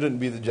you shouldn't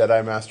be the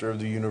Jedi Master of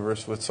the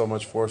universe with so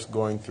much force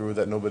going through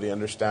that nobody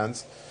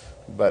understands.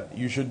 But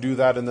you should do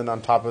that, and then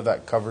on top of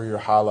that, cover your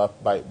hal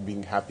up by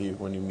being happy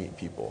when you meet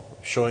people,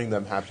 showing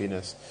them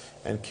happiness,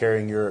 and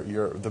carrying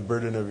the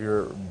burden of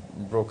your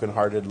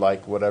broken-hearted,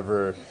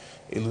 whatever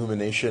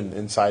illumination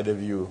inside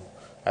of you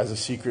as a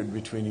secret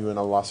between you and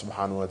Allah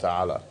subhanahu wa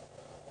ta'ala.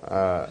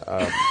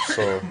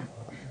 So,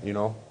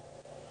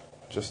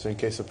 just in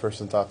case a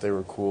person thought they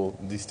were cool,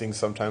 these things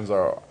sometimes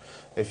are,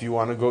 if you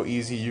want to go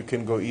easy, you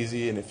can go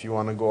easy, and if you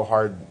want to go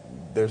hard,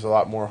 there's a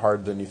lot more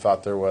hard than you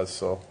thought there was,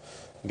 so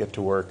get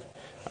to work.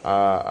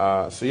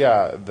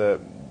 The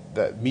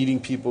meeting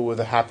people with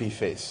a happy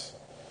face,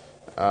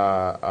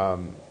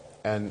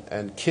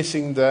 and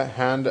kissing the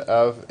hand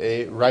of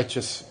a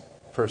righteous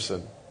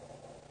person,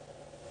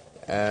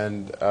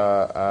 and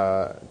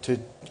to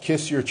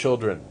kiss your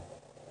children,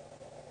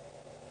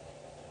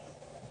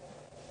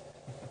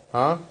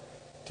 to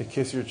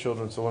kiss your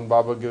children. So when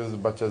Baba gives the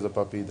bachas a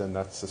puppy, then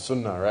that's the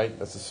sunnah, right?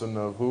 That's the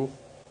sunnah of who?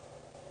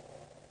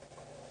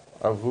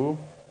 Of who?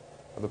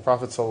 The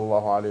Prophet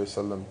sallallahu alaihi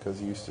wasallam, because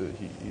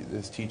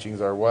his teachings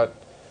are what?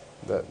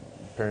 that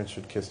parents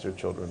should kiss their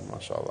children,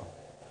 mashallah.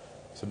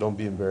 So don't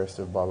be embarrassed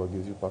if Baba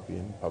gives you puppy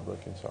in public,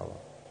 inshallah.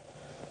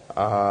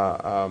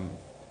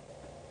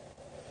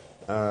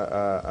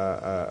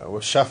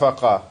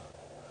 والشفقة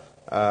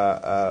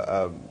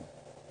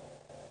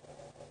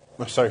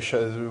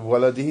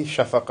ولده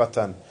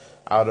شفقة,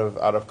 out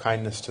of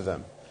kindness to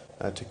them,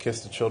 to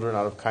kiss the children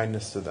out of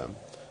kindness to them,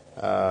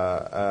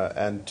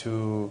 and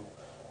to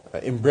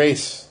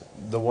embrace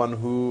the one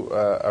who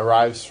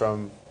arrives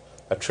from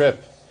a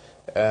trip,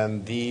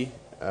 and the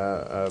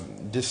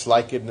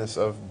dislikedness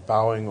of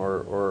bowing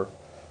or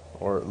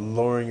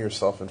lowering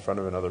yourself in front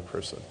of another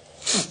person.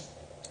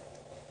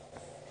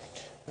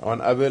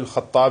 وعن أبي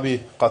الخطاب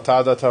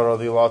قتادة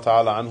رضي الله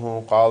تعالى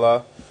عنه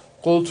قال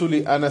قلت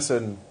لأنس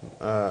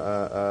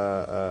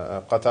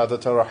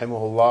قتادة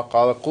رحمه الله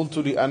قال قلت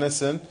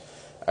لأنس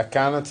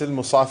أكانت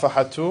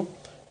المصافحة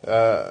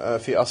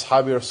في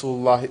أصحاب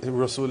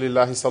رسول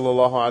الله صلى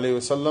الله عليه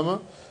وسلم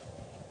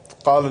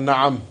قال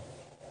نعم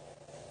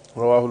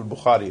رواه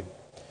البخاري.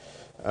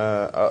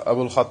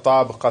 Abu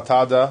al-Khattab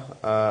Qatada,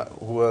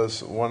 who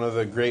was one of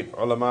the great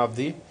ulama of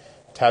the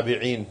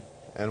Tabi'een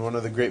and one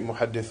of the great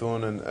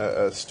muhaddithun and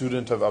a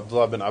student of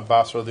Abdullah bin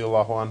Abbas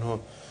radiallahu anhu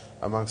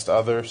amongst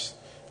others,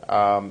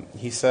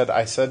 he said,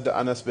 I said to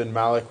Anas bin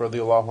Malik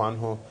radiallahu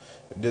anhu,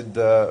 did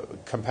the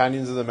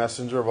companions of the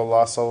Messenger of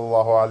Allah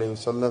sallallahu alayhi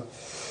wasallam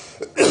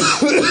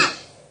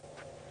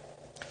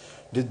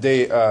did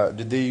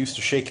they used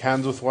to shake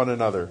hands with one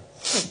another?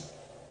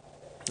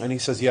 And he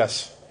says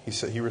yes.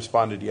 He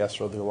responded yes,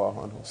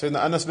 radiallahu anhu.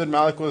 Sayyidina Anas bin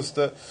Malik was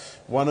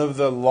one of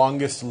the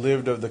longest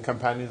lived of the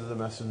companions of the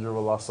Messenger of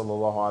Allah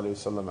sallallahu alayhi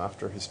wasallam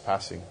after his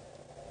passing.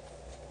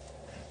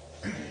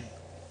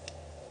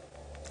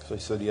 So he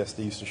said yes,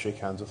 they used to shake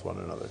hands with one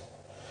another.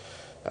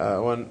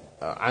 عن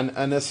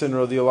أنس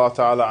رضي الله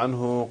تعالى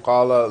عنه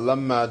قال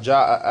لما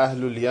جاء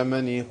أهل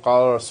اليمن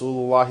قال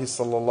رسول الله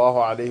صلى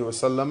الله عليه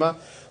وسلم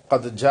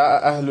قد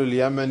جاء أهل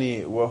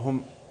اليمن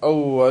وهم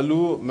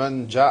أول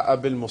من جاء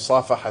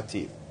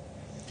بالمصافحة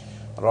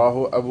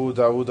رواه أبو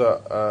داود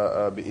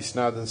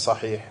بإسناد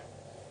صحيح.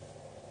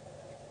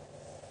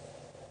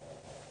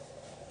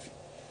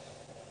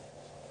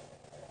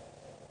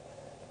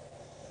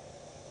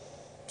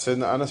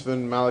 Sayyidina Anas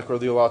bin Malik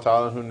radiallahu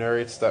ta'ala who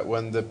narrates that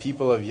when the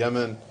people of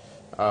Yemen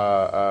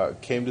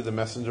came to the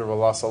Messenger of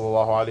Allah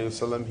sallallahu alayhi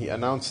wasallam, he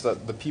announced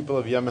that the people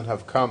of Yemen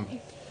have come,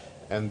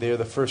 and they're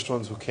the first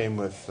ones who came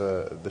with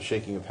the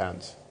shaking of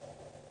hands.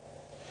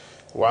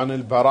 وعن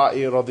البراء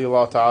رضي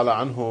الله تعالى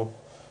عنه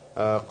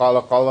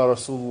قال قال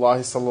رسول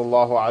الله صلى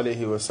الله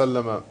عليه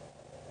وسلم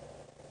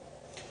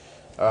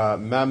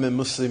ما من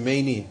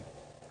مسلمين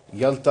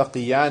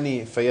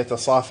يلتقيان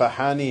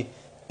فيتصافحان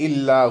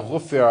إلا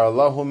غفر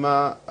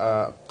لهما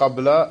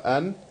قبل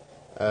أن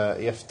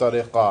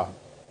يفترقا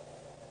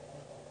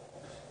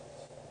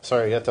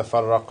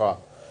يتفرقا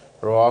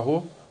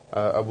رواه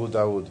أبو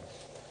داود.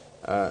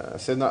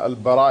 Sayyidina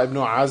al-Bara ibn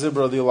Azib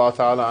radiallahu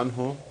ta'ala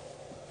anhu,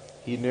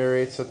 he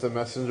narrates that the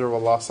Messenger of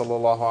Allah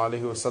sallallahu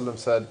alayhi wasallam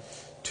said,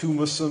 two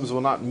Muslims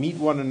will not meet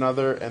one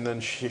another and then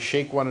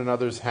shake one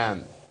another's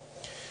hand.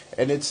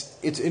 And it's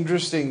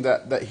interesting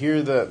that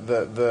here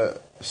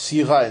the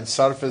sigha in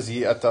sarf is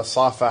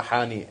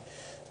yatasafahani,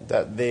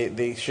 that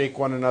they shake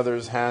one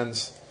another's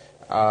hands,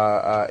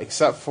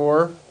 except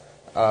for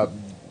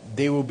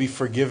they will be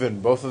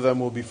forgiven. Both of them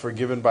will be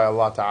forgiven by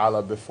Allah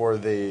Ta'ala before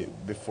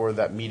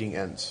that meeting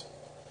ends.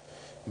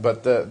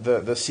 But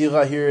the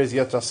sigha here is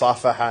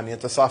yatasafahan.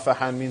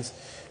 Yatasafahan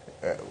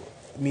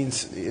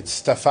means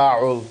it's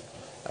tafa'ul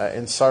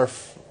in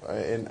sarf,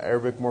 in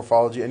Arabic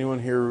morphology. Anyone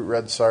here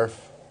read sarf?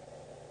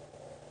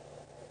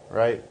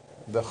 Right?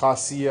 The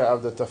khasiyah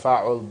of the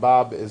tafa'ul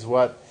bab is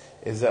what?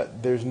 Is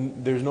that there's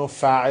no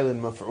fa'il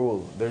and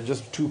maf'ul. They're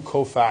just two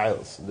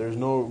co-fa'ils. There's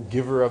no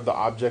giver of the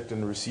object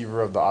and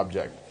receiver of the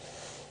object.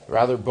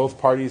 Rather, both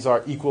parties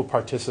are equal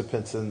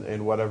participants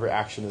in whatever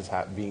action is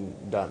being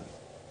done.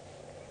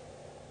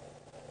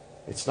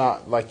 It's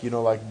not like,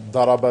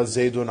 daraba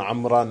Zaydun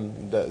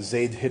Amran, that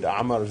Zayd hit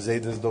Amr,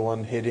 Zayd is the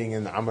one hitting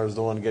and Amr is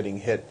the one getting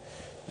hit.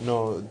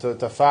 No, the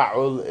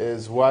tafa'ul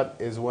is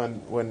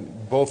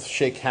when both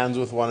shake hands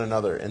with one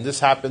another. And this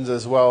happens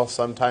as well.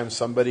 Sometimes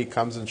somebody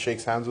comes and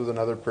shakes hands with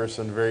another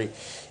person very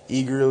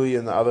eagerly,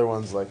 and the other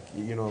one's like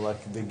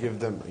they give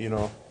them,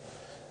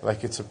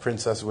 like it's a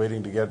princess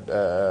waiting to get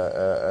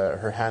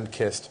her hand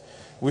kissed.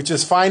 Which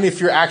is fine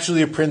if you're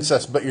actually a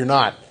princess, but you're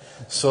not.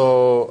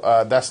 So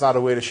that's not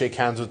a way to shake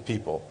hands with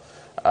people.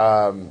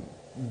 The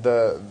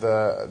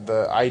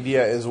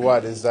idea is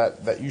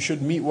that you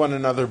should meet one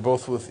another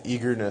both with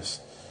eagerness.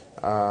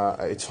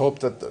 It's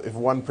hoped that if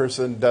one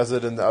person does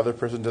it and the other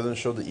person doesn't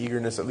show the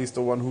eagerness, at least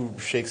the one who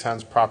shakes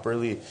hands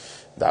properly,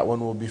 that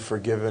one will be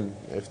forgiven.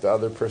 If the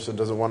other person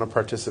doesn't want to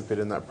participate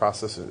in that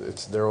process,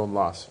 it's their own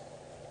loss.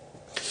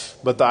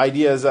 But the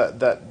idea is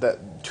that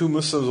two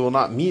Muslims will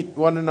not meet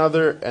one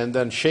another and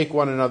then shake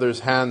one another's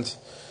hands,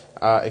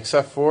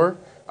 except for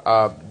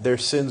their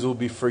sins will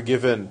be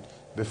forgiven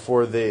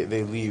before they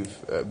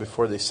leave,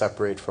 before they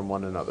separate from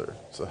one another.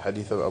 So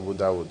hadith of Abu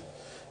Dawud.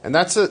 And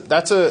that's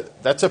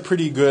a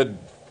pretty good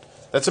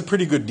That's a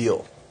pretty good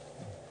deal.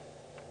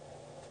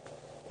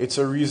 It's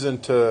a reason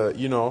to,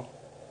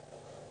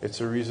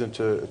 it's a reason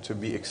to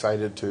be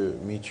excited to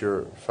meet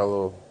your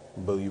fellow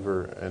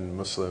believer and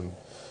Muslim,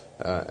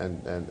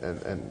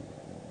 and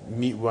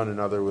meet one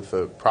another with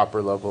a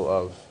proper level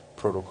of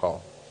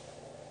protocol.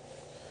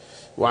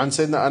 وعن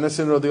سيدنا أنس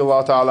رضي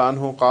الله تعالى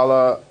عنه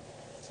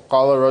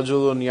قال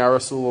رجل يا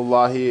رسول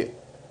الله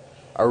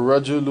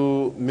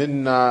الرجل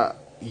منا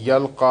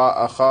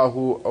يلقى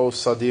أخاه أو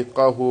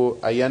صديقه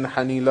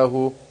أينحني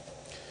له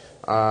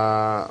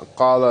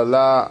قال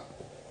لا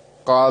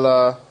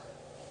قال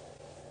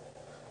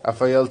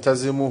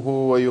أفيلتزمه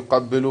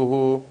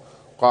ويقبله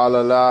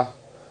قال لا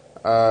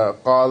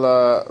قال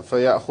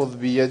فيأخذ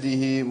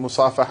بيده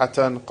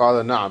مصافحة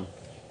قال نعم.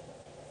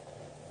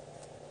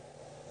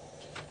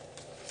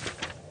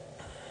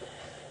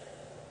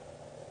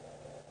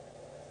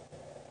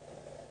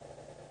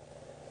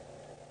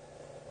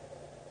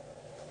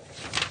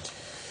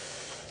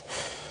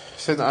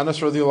 Sayyidina Anas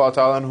radiallahu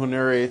ta'ala anhu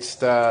narrates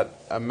that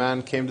a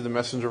man came to the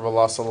Messenger of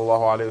Allah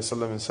sallallahu alayhi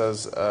wasallam and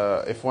says,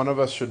 if one of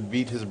us should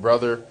beat his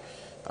brother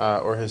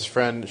or his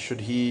friend,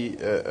 should he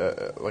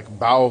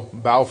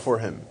bow for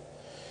him?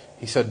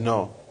 He said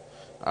no.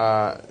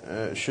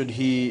 Should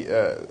he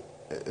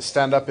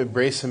stand up,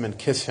 embrace him and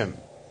kiss him?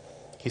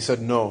 He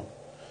said no.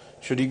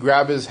 Should he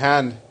grab his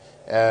hand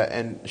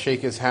and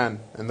shake his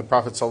hand? And the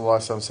Prophet sallallahu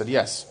alayhi wasallam said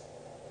yes.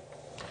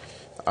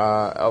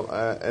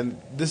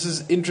 And this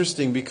is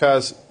interesting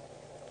because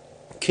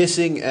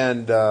kissing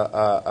and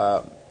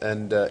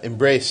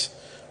embrace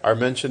are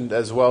mentioned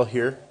as well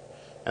here,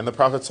 and the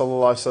Prophet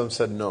ﷺ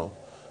said no.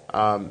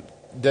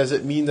 Does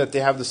it mean that they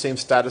have the same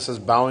status as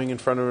bowing in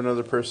front of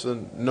another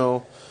person?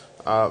 No.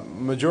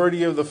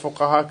 Majority of the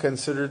fuqaha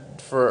considered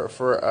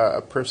for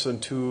a person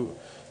to,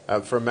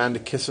 for a man to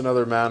kiss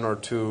another man, or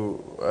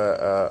to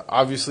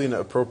obviously in an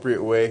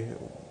appropriate way.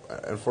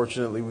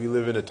 Unfortunately, we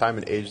live in a time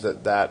and age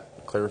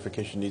that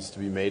clarification needs to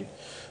be made.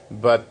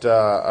 But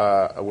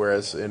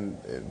whereas in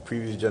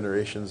previous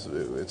generations,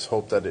 it's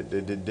hoped that it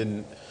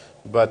didn't.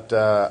 But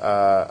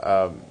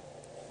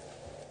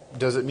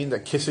does it mean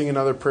that kissing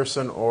another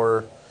person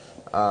or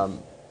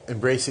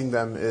embracing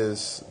them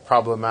is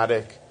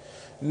problematic?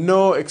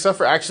 No, except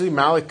for actually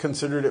Malik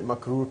considered it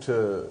makruh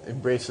to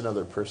embrace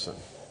another person.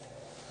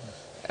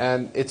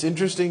 And it's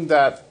interesting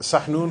that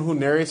Sahnun, who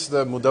narrates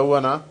the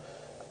Mudawwana,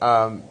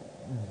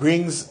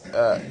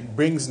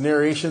 brings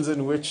narrations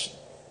in which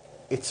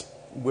it's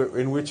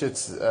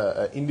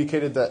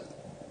indicated that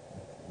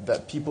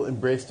people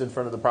embraced in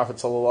front of the Prophet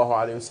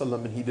ﷺ,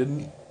 and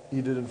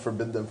he didn't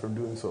forbid them from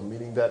doing so,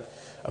 meaning that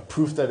a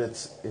proof that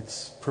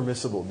it's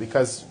permissible,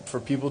 because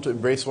for people to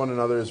embrace one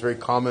another is very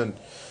common.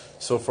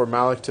 So for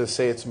Malik to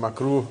say it's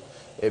makruh,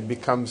 it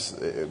becomes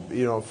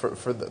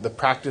for the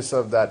practice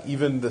of that,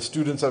 even the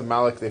students of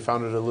Malik, they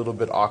found it a little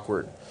bit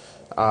awkward.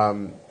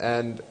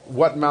 And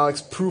what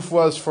Malik's proof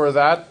was for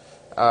that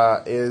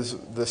is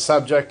the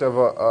subject of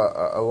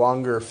a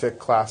longer fiqh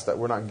class that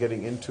we're not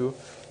getting into,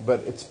 but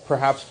it's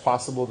perhaps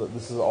possible that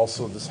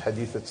this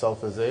hadith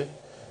itself is a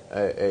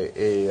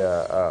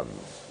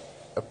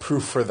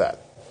proof for that.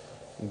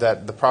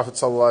 That the Prophet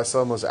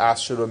ﷺ was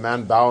asked, should a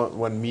man bow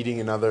when meeting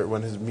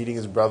meeting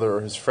his brother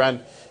or his friend,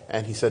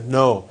 and he said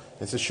no.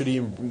 And so should he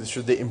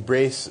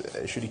embrace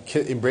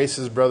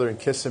his brother and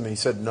kiss him? And he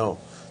said no.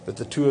 That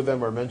the two of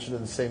them are mentioned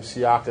in the same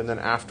siyaq, and then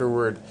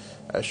afterward,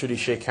 should he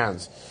shake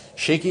hands?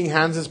 Shaking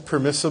hands is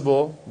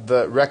permissible.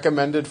 The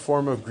recommended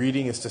form of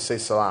greeting is to say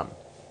salam.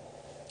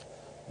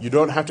 You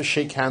don't have to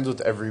shake hands with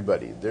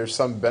everybody. There's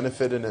some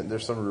benefit in it,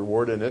 there's some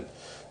reward in it,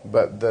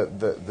 but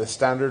the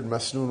standard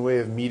masnoon way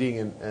of meeting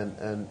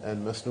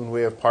and masnoon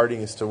way of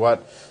parting is to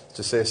what?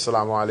 To say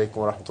assalamu alaikum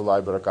wa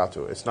rahmatullahi wa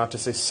barakatuh. It's not to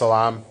say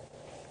salam.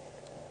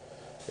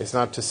 It's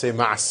not to say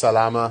ma'as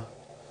salama.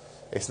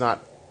 It's not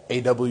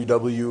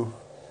AWW,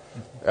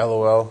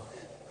 LOL.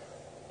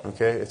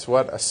 Okay, it's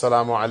what?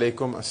 Assalamu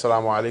alaikum wa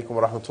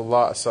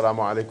rahmatullah, assalamu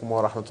alaikum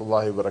wa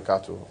rahmatullahi wa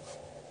barakatuh.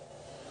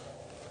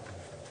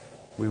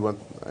 We went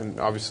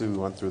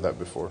through that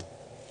before.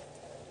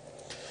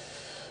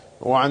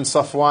 وعن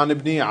صفوان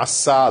بن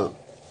عسال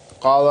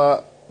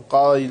قال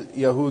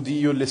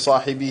يهودي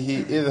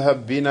لصاحبه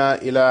اذهب بنا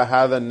إلى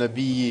هذا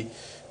النبي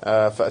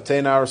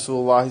فأتيا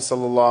رسول الله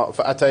صلى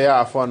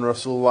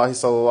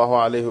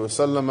الله عليه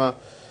وسلم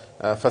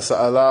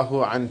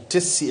فسألاه عن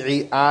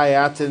 9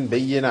 آيات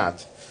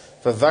بينات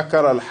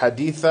فذكر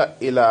الحديث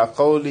إلى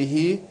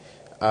قوله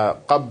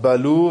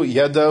قبلوا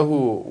يده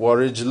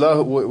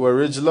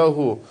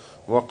ورجله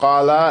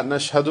وقال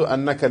نشهد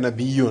أنك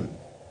نبي.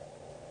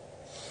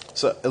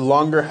 So a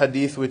longer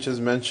hadith which is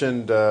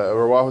mentioned,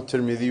 رواه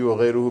الترمذي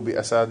وغيره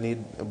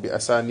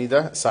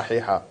بأسانيد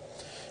صحيحة.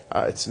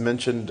 It's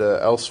mentioned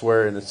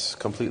elsewhere in its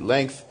complete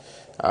length,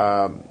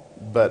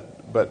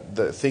 but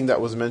the thing that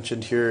was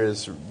mentioned here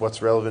is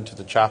what's relevant to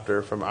the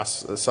chapter from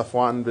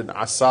Safwan bin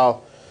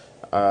Asal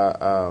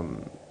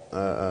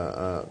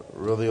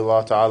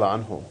radiyallahu ta'ala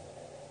anhu.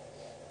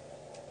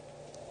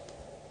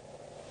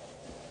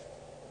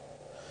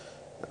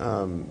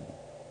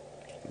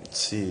 Let's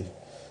see.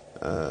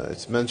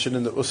 It's mentioned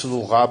in the Usud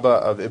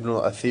al-Ghaba of Ibn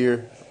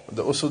al-Athir.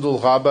 The Usud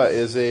al-Ghaba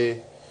is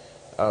an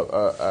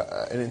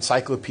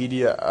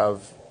encyclopedia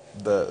of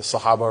the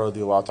Sahaba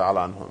radiallahu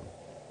ta'ala anhum.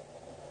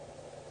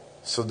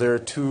 So there are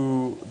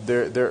two.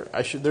 There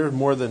are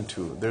more than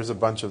two. There's a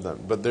bunch of them,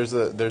 but there's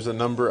a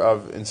number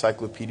of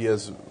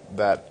encyclopedias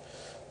that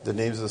the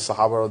names of the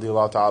Sahaba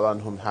radiallahu ta'ala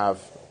anhum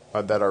have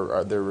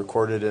that they're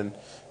recorded in.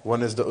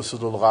 One is the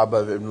Usud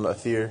al-Ghaba of Ibn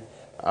al-Athir.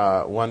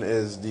 One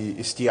is the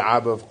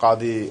Isti'ab of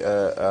Qadi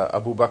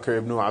Abu Bakr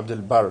ibn Abd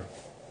al-Barr,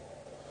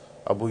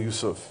 Abu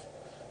Yusuf.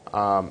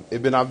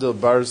 Ibn Abd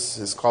al-Barr's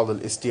is called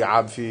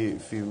al-Isti'ab fi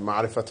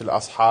Ma'rifat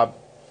al-Ashab.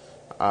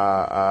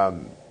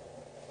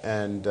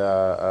 And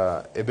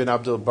Ibn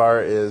Abd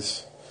al-Barr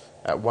is,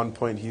 at one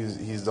point,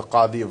 he's the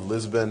Qadi of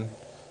Lisbon.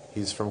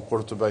 He's from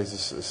Qurtuba.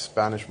 He's a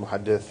Spanish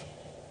muhaddith.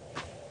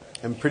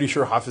 I'm pretty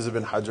sure Hafiz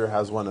ibn Hajar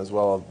has one as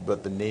well,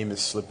 but the name is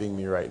slipping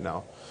me right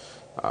now.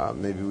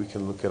 Maybe we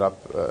can look it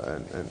up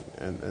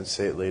and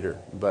say it later.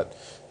 But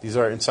these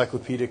are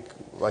encyclopedic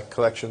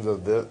collections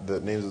of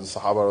the names of the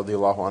Sahaba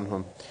radiallahu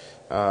anhum.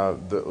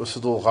 The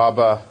Usud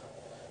al-Ghaba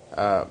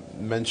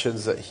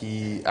mentions that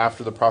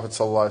after the Prophet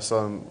sallallahu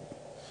alaihi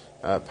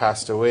wasallam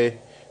passed away,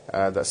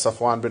 that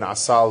Safwan bin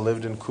Asal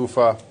lived in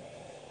Kufa.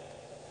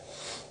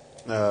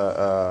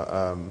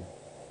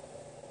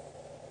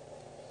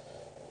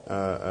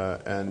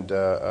 And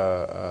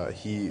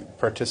he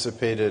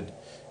participated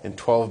in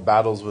 12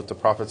 battles with the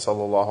Prophet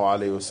sallallahu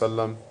alaihi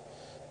wasallam,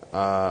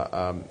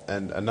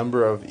 and a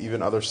number of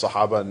even other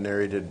Sahaba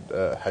narrated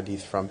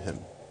hadith from him.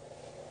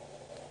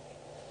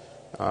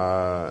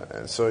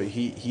 And so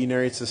he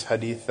narrates this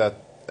hadith that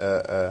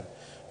a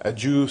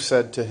Jew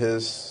said to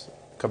his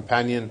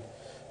companion,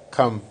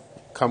 "Come,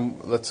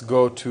 let's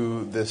go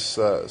to this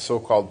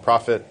so-called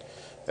prophet."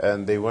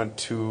 And they went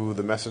to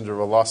the Messenger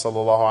of Allah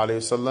sallallahu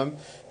alaihi wasallam,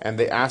 and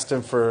they asked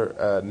him for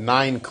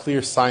 9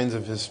 clear signs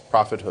of his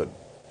prophethood.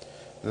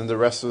 And then the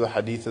rest of the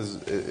hadith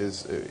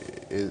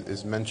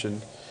is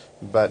mentioned,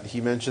 but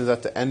he mentions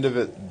at the end of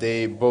it,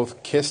 they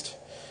both kissed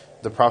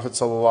the Prophet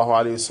sallallahu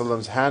alaihi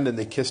wasallam's hand, and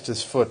they kissed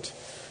his foot,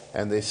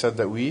 and they said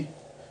that we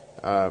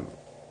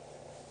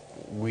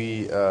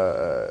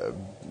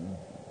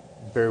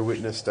bear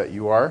witness that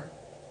you are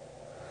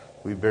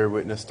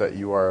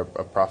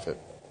a prophet.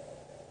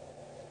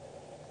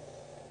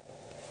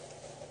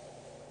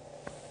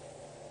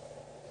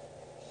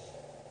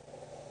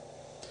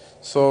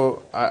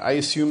 So I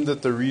assume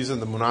that the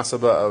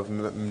munasaba of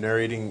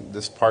narrating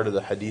this part of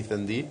the hadith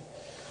in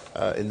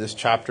this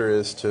chapter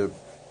is to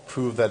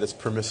prove that it's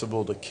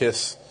permissible to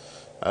kiss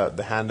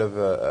the hand of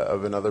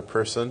another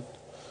person.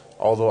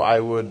 Although I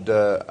would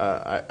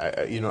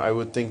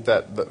think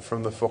that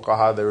from the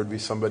fuqaha there would be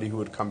somebody who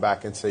would come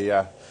back and say,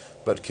 yeah,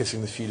 but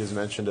kissing the feet is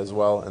mentioned as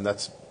well, and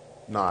that's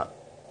not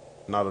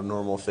a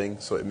normal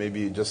thing. So it may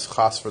be just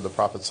khas for the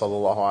Prophet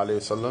sallallahu alaihi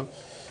wasallam.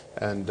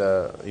 And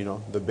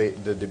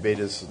the debate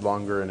is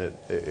longer, and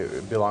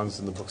it belongs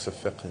in the books of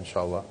fiqh,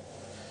 inshallah.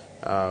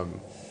 Wallahu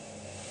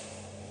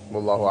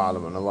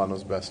a'lam, and Allah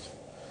knows best.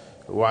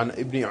 وعن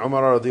ابن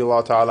عمر رضي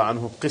الله تعالى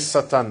عنه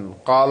قصة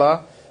قال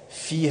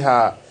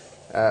فيها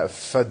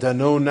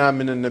فدنونا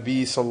من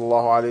النبي صلى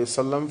الله عليه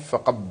وسلم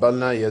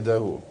فقبلنا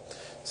يده.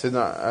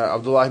 Sayyidina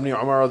Abdullah ibn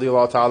Umar رضي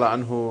الله تعالى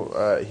عنه,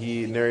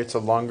 he narrates a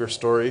longer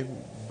story,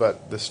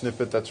 but the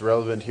snippet that's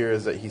relevant here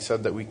is that he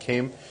said that we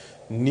came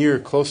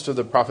close to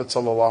the Prophet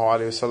sallallahu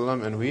alaihi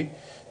wasallam, and we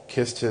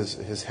kissed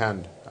his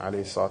hand,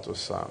 alayhi salatu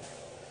wassalam.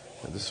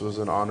 And this was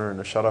an honor and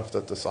a sharaf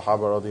that the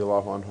Sahaba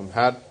radiallahu anhum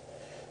had,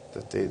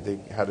 that they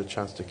had a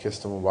chance to kiss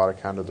the Mubarak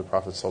hand of the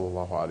Prophet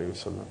sallallahu alaihi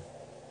wasallam,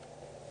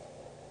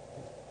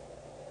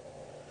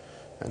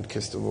 and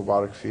kiss the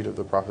Mubarak feet of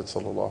the Prophet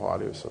sallallahu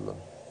alaihi wasallam.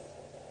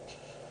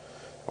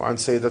 وعن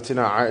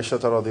سيدتنا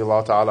عائشة رضي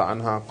الله تعالى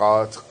عنها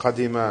قالت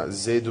قدم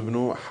زيد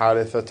بن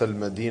حارثة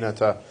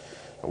المدينة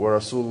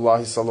ورسول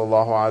الله صلى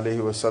الله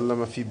عليه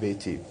وسلم في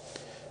بيتي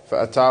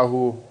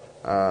فأتاه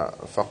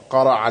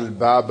فقرع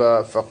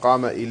الباب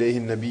فقام إليه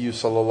النبي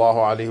صلى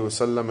الله عليه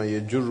وسلم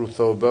يجر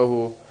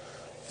ثوبه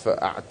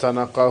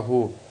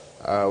فاعتنقه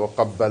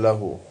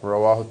وقبله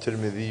رواه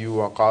الترمذي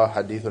وقال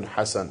حديث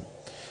حسن.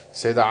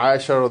 Sayyidah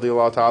Aisha رضي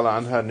الله تعالى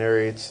عنها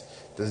narrates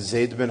that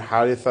Zayd bin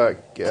Haritha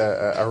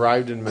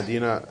arrived in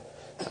Medina.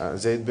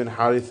 Zayd bin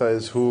Haritha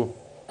is who?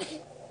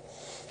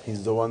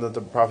 He's the one that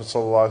the Prophet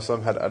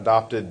ﷺ had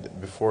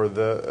adopted before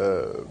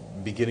the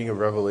beginning of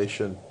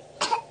revelation.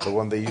 The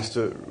one they used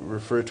to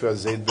refer to as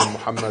Zayd bin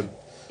Muhammad,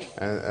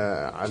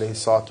 alayhi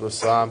salatu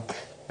wasalam.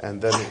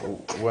 And then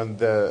when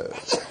the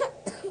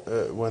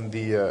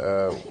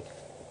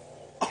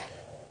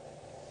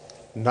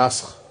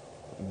naskh,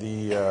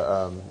 the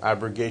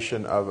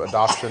abrogation of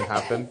adoption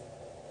happened,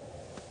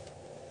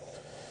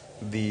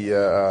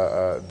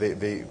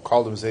 they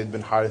called him Zayd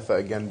bin Haritha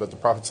again, but the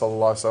Prophet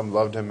ﷺ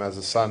loved him as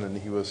a son, and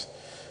he was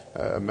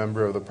a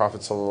member of the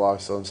Prophet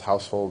ﷺ's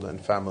household and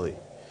family.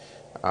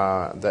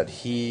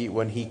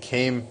 When he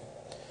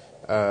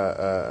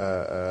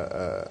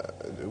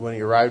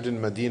arrived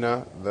in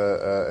Medina,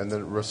 and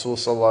then Rasul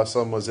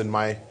ﷺ was in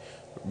my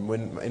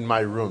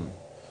room.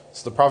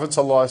 So the Prophet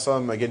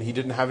ﷺ, again, he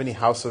didn't have any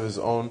house of his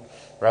own.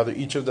 Rather,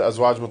 each of the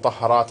azwaj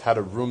mutahharat had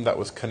a room that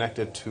was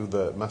connected to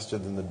the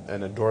masjid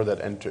and a door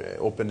that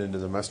opened into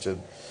the masjid.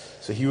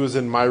 So he was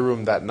in my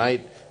room that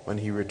night when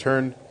he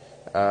returned.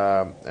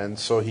 And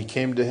so he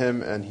came to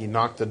him and he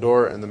knocked the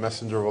door, and the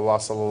Messenger of Allah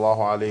sallallahu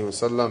alaihi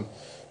wasallam,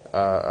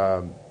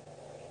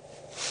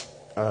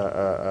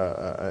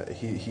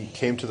 he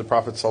came to the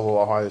Prophet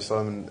sallallahu alaihi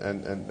wasallam,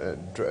 and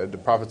the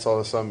Prophet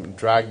sallallahu alaihi wasallam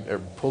dragged or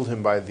pulled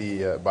him by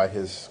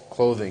his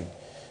clothing,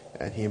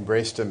 and he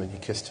embraced him and he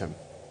kissed him.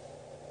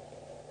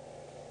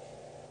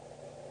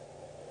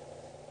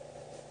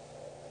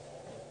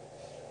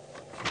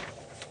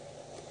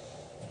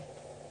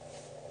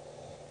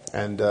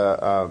 And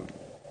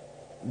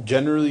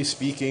generally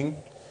speaking,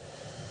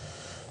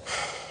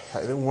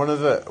 I think one of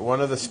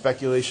the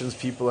speculations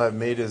people have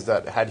made is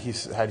that had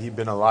he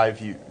been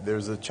alive,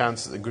 there's a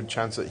good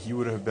chance that he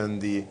would have been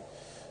the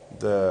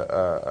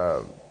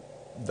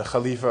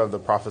Khalifa of the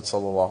Prophet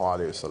sallallahu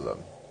alaihi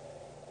wasallam.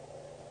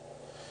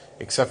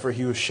 Except for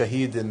he was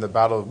shaheed in the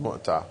Battle of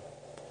Mu'tah,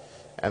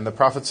 and the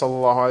Prophet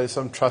sallallahu alaihi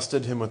wasallam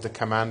trusted him with the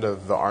command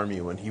of the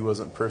army when he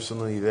wasn't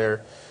personally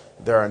there.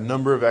 There are a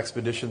number of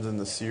expeditions in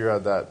the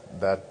Sirah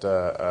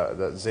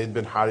that Zayd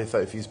bin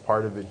Haritha, if he's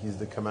part of it, he's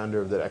the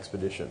commander of that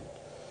expedition.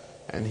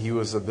 And he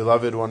was a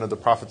beloved one of the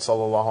Prophet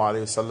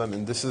ﷺ.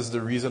 And this is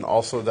the reason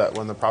also that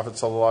when the Prophet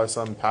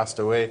ﷺ passed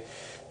away,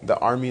 the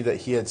army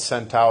that he had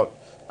sent out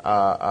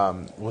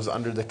was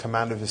under the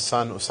command of his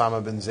son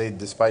Usama bin Zayd,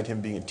 despite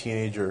him being a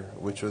teenager,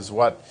 which was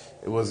what?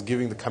 It was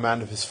giving the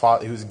command of his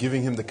father. He was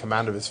giving him the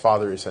command of his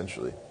father,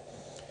 essentially.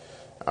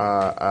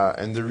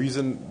 And the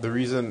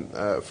reason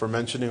for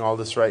mentioning all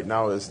this right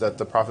now is that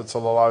the Prophet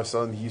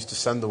ﷺ, he used to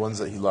send the ones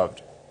that he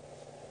loved.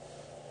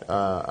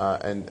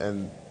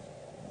 And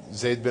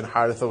Zayd bin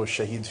Haritha was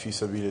shaheed fi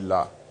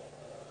sabilillah.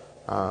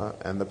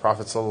 And the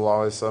Prophet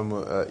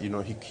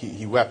ﷺ,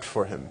 he wept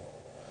for him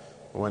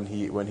when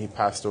he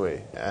passed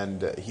away.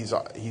 And he's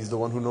the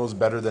one who knows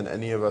better than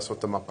any of us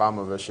what the maqam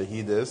of a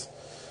shaheed is.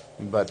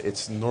 But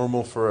it's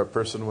normal for a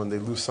person when they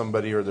lose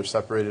somebody or they're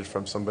separated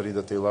from somebody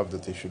that they love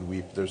that they should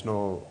weep. There's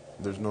no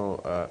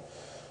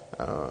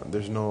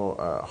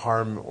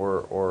harm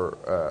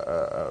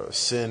or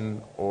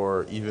sin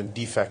or even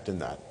defect in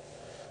that.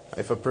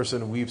 If a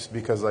person weeps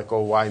because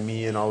why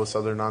me and all this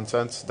other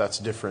nonsense, that's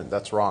different.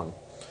 That's wrong.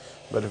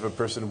 But if a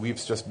person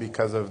weeps just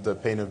because of the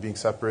pain of being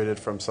separated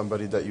from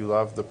somebody that you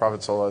love, the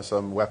Prophet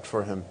ﷺ wept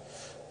for him,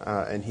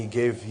 and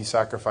he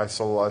sacrificed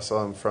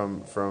ﷺ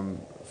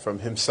from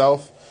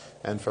himself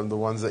and from the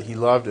ones that he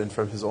loved and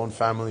from his own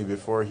family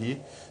before he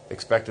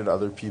expected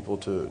other people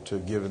to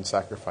give and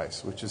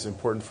sacrifice, which is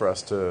important for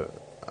us to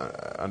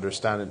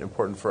understand and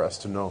important for us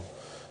to know,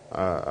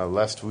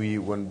 lest we,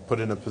 when put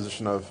in a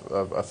position of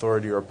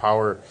authority or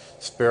power,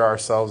 spare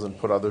ourselves and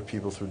put other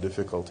people through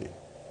difficulty.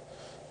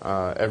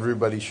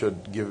 Everybody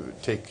should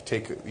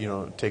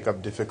take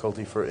up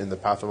difficulty in the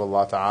path of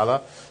Allah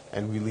Ta'ala,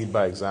 and we lead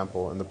by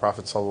example. And the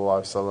Prophet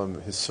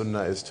ﷺ, his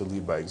sunnah is to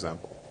lead by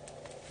example.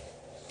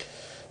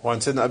 وعن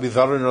سيدنا أبي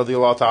ذر رضي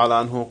الله تعالى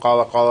عنه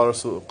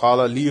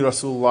قال لي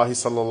رسول الله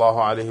صلى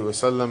الله عليه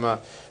وسلم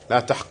لا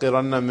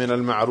تحقرن من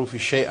المعروف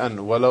شيئا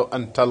ولو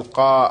أن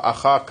تلقى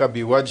أخاك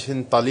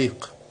بوجه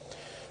طليق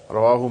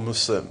رواه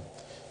مسلم.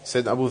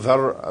 Sayyidina Abu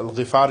Dharr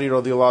al-Ghifari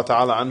radiyallahu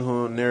ta'ala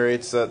anhu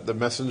narrates that the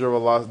Messenger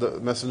of Allah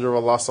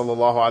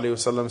sallallahu alayhi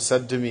wasallam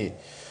said to me,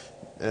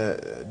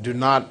 do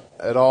not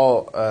at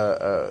all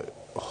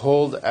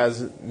hold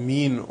as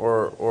mean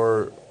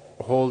or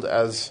hold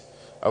as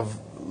of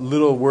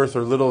little worth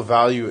or little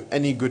value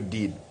any good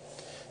deed,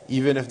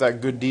 even if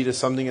that good deed is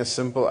something as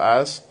simple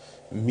as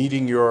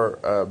meeting your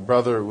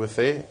brother with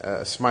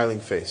a smiling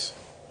face.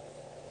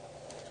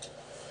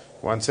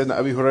 وعن سيدنا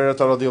أبي هريرة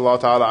رضي الله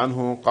تعالى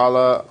عنه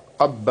قال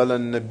قبل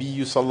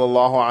النبي صلى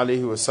الله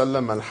عليه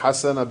وسلم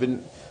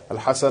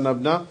الحسن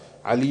بن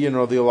علي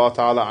رضي الله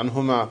تعالى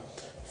عنهما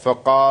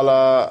فقال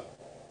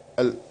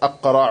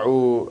الأقرع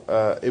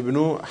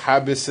ابن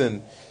حابس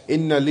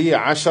إن لي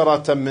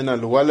 10 من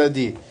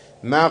الولد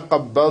ما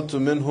قبلت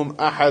منهم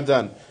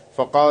أحدا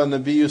فقال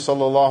النبي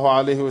صلى الله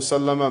عليه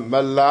وسلم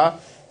من لا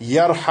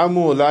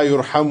يرحم لا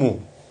يرحم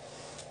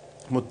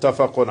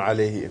متفق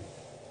عليه.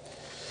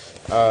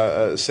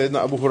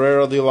 Sayyidina Abu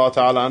Hurairah radiyallahu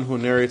ta'ala anhu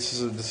narrates,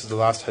 this is the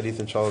last hadith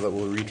inshallah that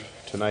we'll read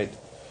tonight,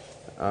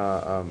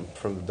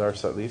 from the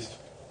Dars at least.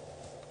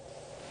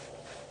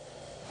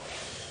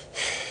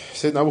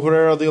 Sayyidina Abu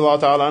Hurairah radiyallahu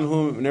ta'ala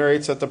anhu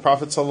narrates that the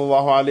Prophet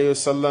sallallahu alayhi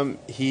wasallam,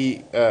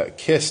 he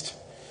kissed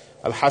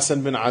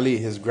Al-Hasan bin Ali,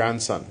 his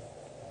grandson.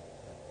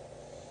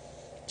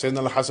 Sayyidina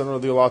Al-Hasan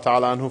radiyallahu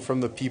ta'ala anhu,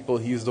 from the people,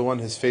 he is the one,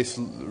 his face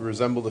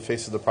resembled the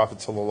face of the Prophet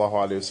sallallahu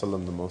alayhi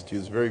wasallam the most. He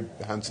was very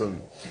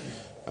handsome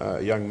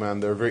young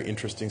man. There are very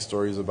interesting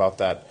stories about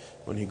that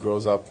when he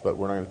grows up, but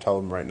we're not going to tell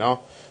them right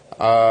now.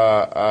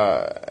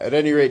 At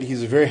any rate,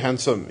 he's very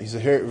handsome. He's a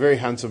very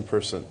handsome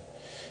person.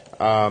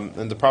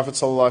 And the Prophet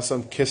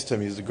ﷺ kissed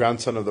him. He's the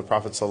grandson of the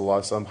Prophet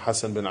ﷺ,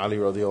 Hasan bin Ali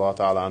radiallahu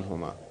ta'ala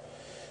anhuma.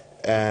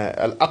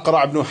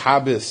 Al-Aqra' ibn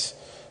Habis,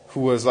 who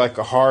was like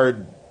a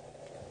hard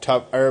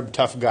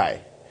tough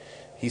guy.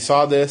 He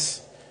saw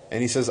this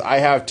and he says, I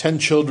have 10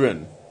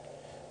 children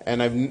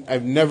and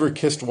I've never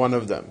kissed one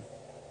of them.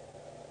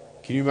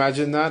 Can you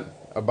imagine that?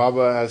 A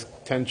Baba has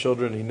 10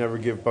 children, he never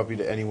give puppy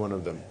to any one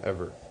of them,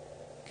 ever.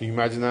 Can you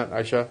imagine that,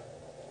 Aisha?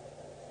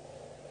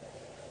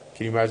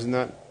 Can you imagine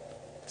that?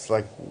 It's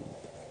like,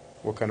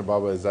 what kind of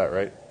Baba is that,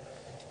 right?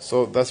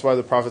 So that's why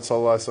the Prophet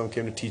ﷺ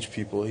came to teach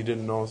people. He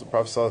didn't know. The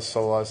Prophet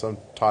ﷺ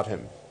taught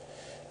him.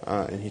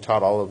 And he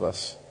taught all of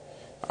us.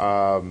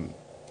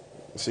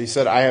 So he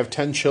said, I have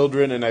 10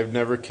 children and I've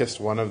never kissed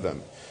one of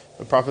them.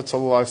 The Prophet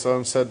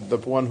ﷺ said, the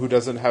one who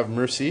doesn't have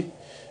mercy,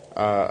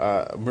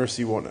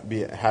 mercy won't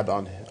be had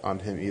on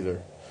him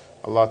either.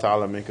 Allah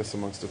Ta'ala make us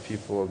amongst the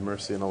people of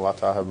mercy, and Allah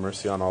Ta'ala have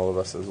mercy on all of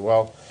us as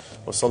well.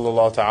 Wa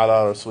sallallahu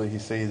ta'ala ala rasulihi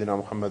sayyidina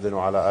Muhammadin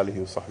wa ala alihi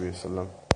wa sahbihi wa sallam.